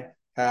I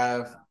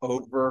have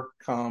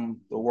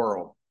overcome the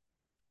world.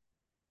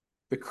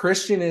 The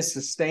Christian is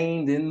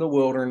sustained in the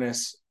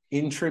wilderness,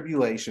 in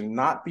tribulation,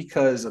 not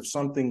because of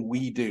something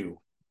we do.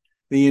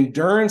 The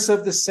endurance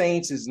of the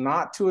saints is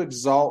not to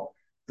exalt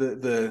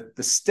the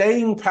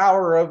staying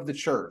power of the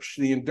church.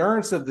 The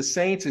endurance of the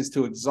saints is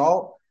to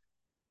exalt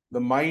the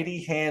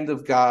mighty hand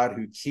of God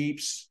who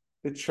keeps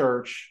the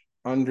church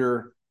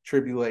under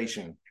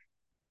tribulation.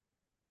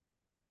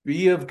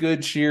 Be of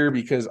good cheer,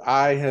 because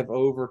I have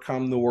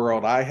overcome the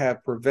world. I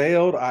have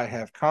prevailed. I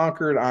have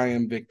conquered. I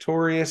am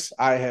victorious.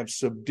 I have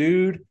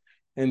subdued,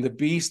 and the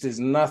beast is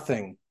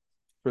nothing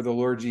for the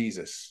Lord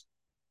Jesus.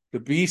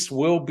 The beast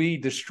will be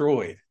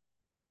destroyed,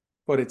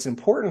 but it's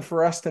important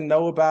for us to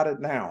know about it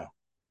now.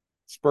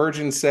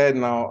 Spurgeon said,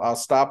 and I'll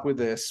stop with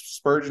this.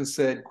 Spurgeon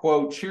said,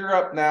 quote, cheer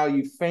up now,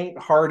 you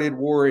faint-hearted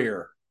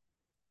warrior.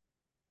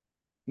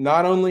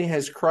 Not only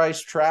has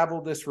Christ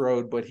traveled this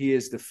road, but he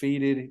has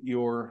defeated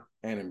your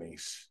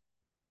enemies.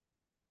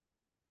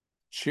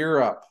 Cheer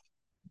up,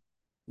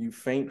 you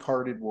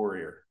faint-hearted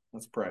warrior.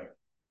 Let's pray.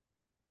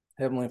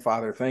 Heavenly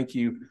Father, thank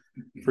you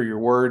for your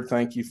word.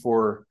 Thank you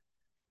for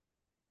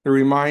the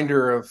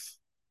reminder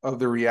of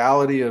the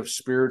reality of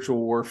spiritual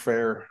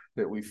warfare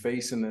that we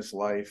face in this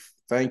life.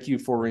 Thank you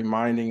for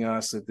reminding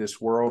us that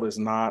this world is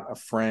not a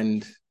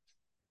friend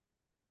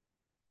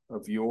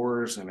of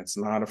yours, and it's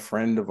not a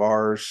friend of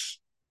ours.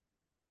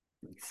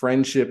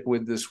 Friendship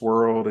with this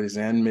world is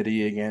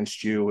enmity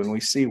against you, and we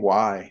see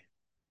why.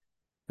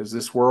 Because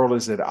this world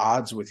is at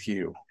odds with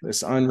you.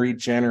 This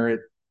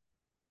unregenerate,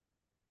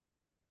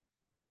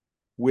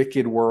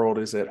 wicked world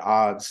is at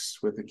odds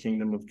with the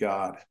kingdom of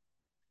God.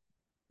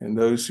 And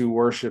those who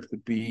worship the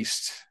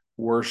beast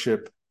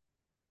worship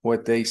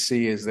what they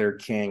see as their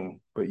king.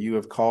 But you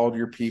have called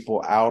your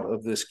people out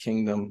of this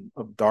kingdom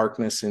of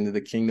darkness into the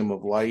kingdom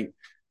of light.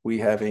 We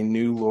have a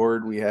new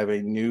Lord. We have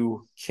a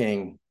new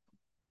king,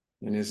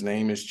 and his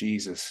name is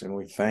Jesus. And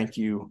we thank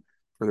you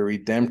for the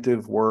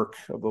redemptive work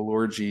of the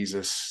Lord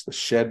Jesus, the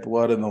shed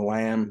blood of the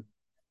Lamb,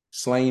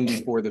 slain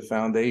before the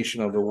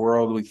foundation of the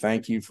world. We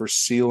thank you for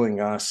sealing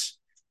us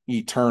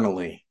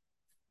eternally,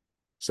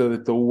 so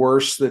that the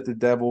worst that the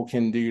devil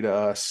can do to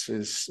us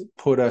is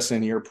put us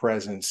in your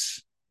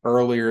presence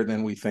earlier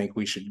than we think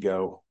we should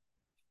go.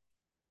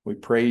 We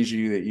praise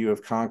you that you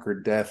have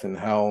conquered death and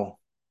hell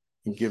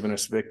and given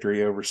us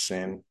victory over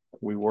sin.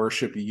 We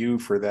worship you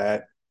for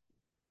that.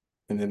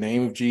 In the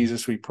name of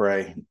Jesus, we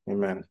pray.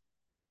 Amen.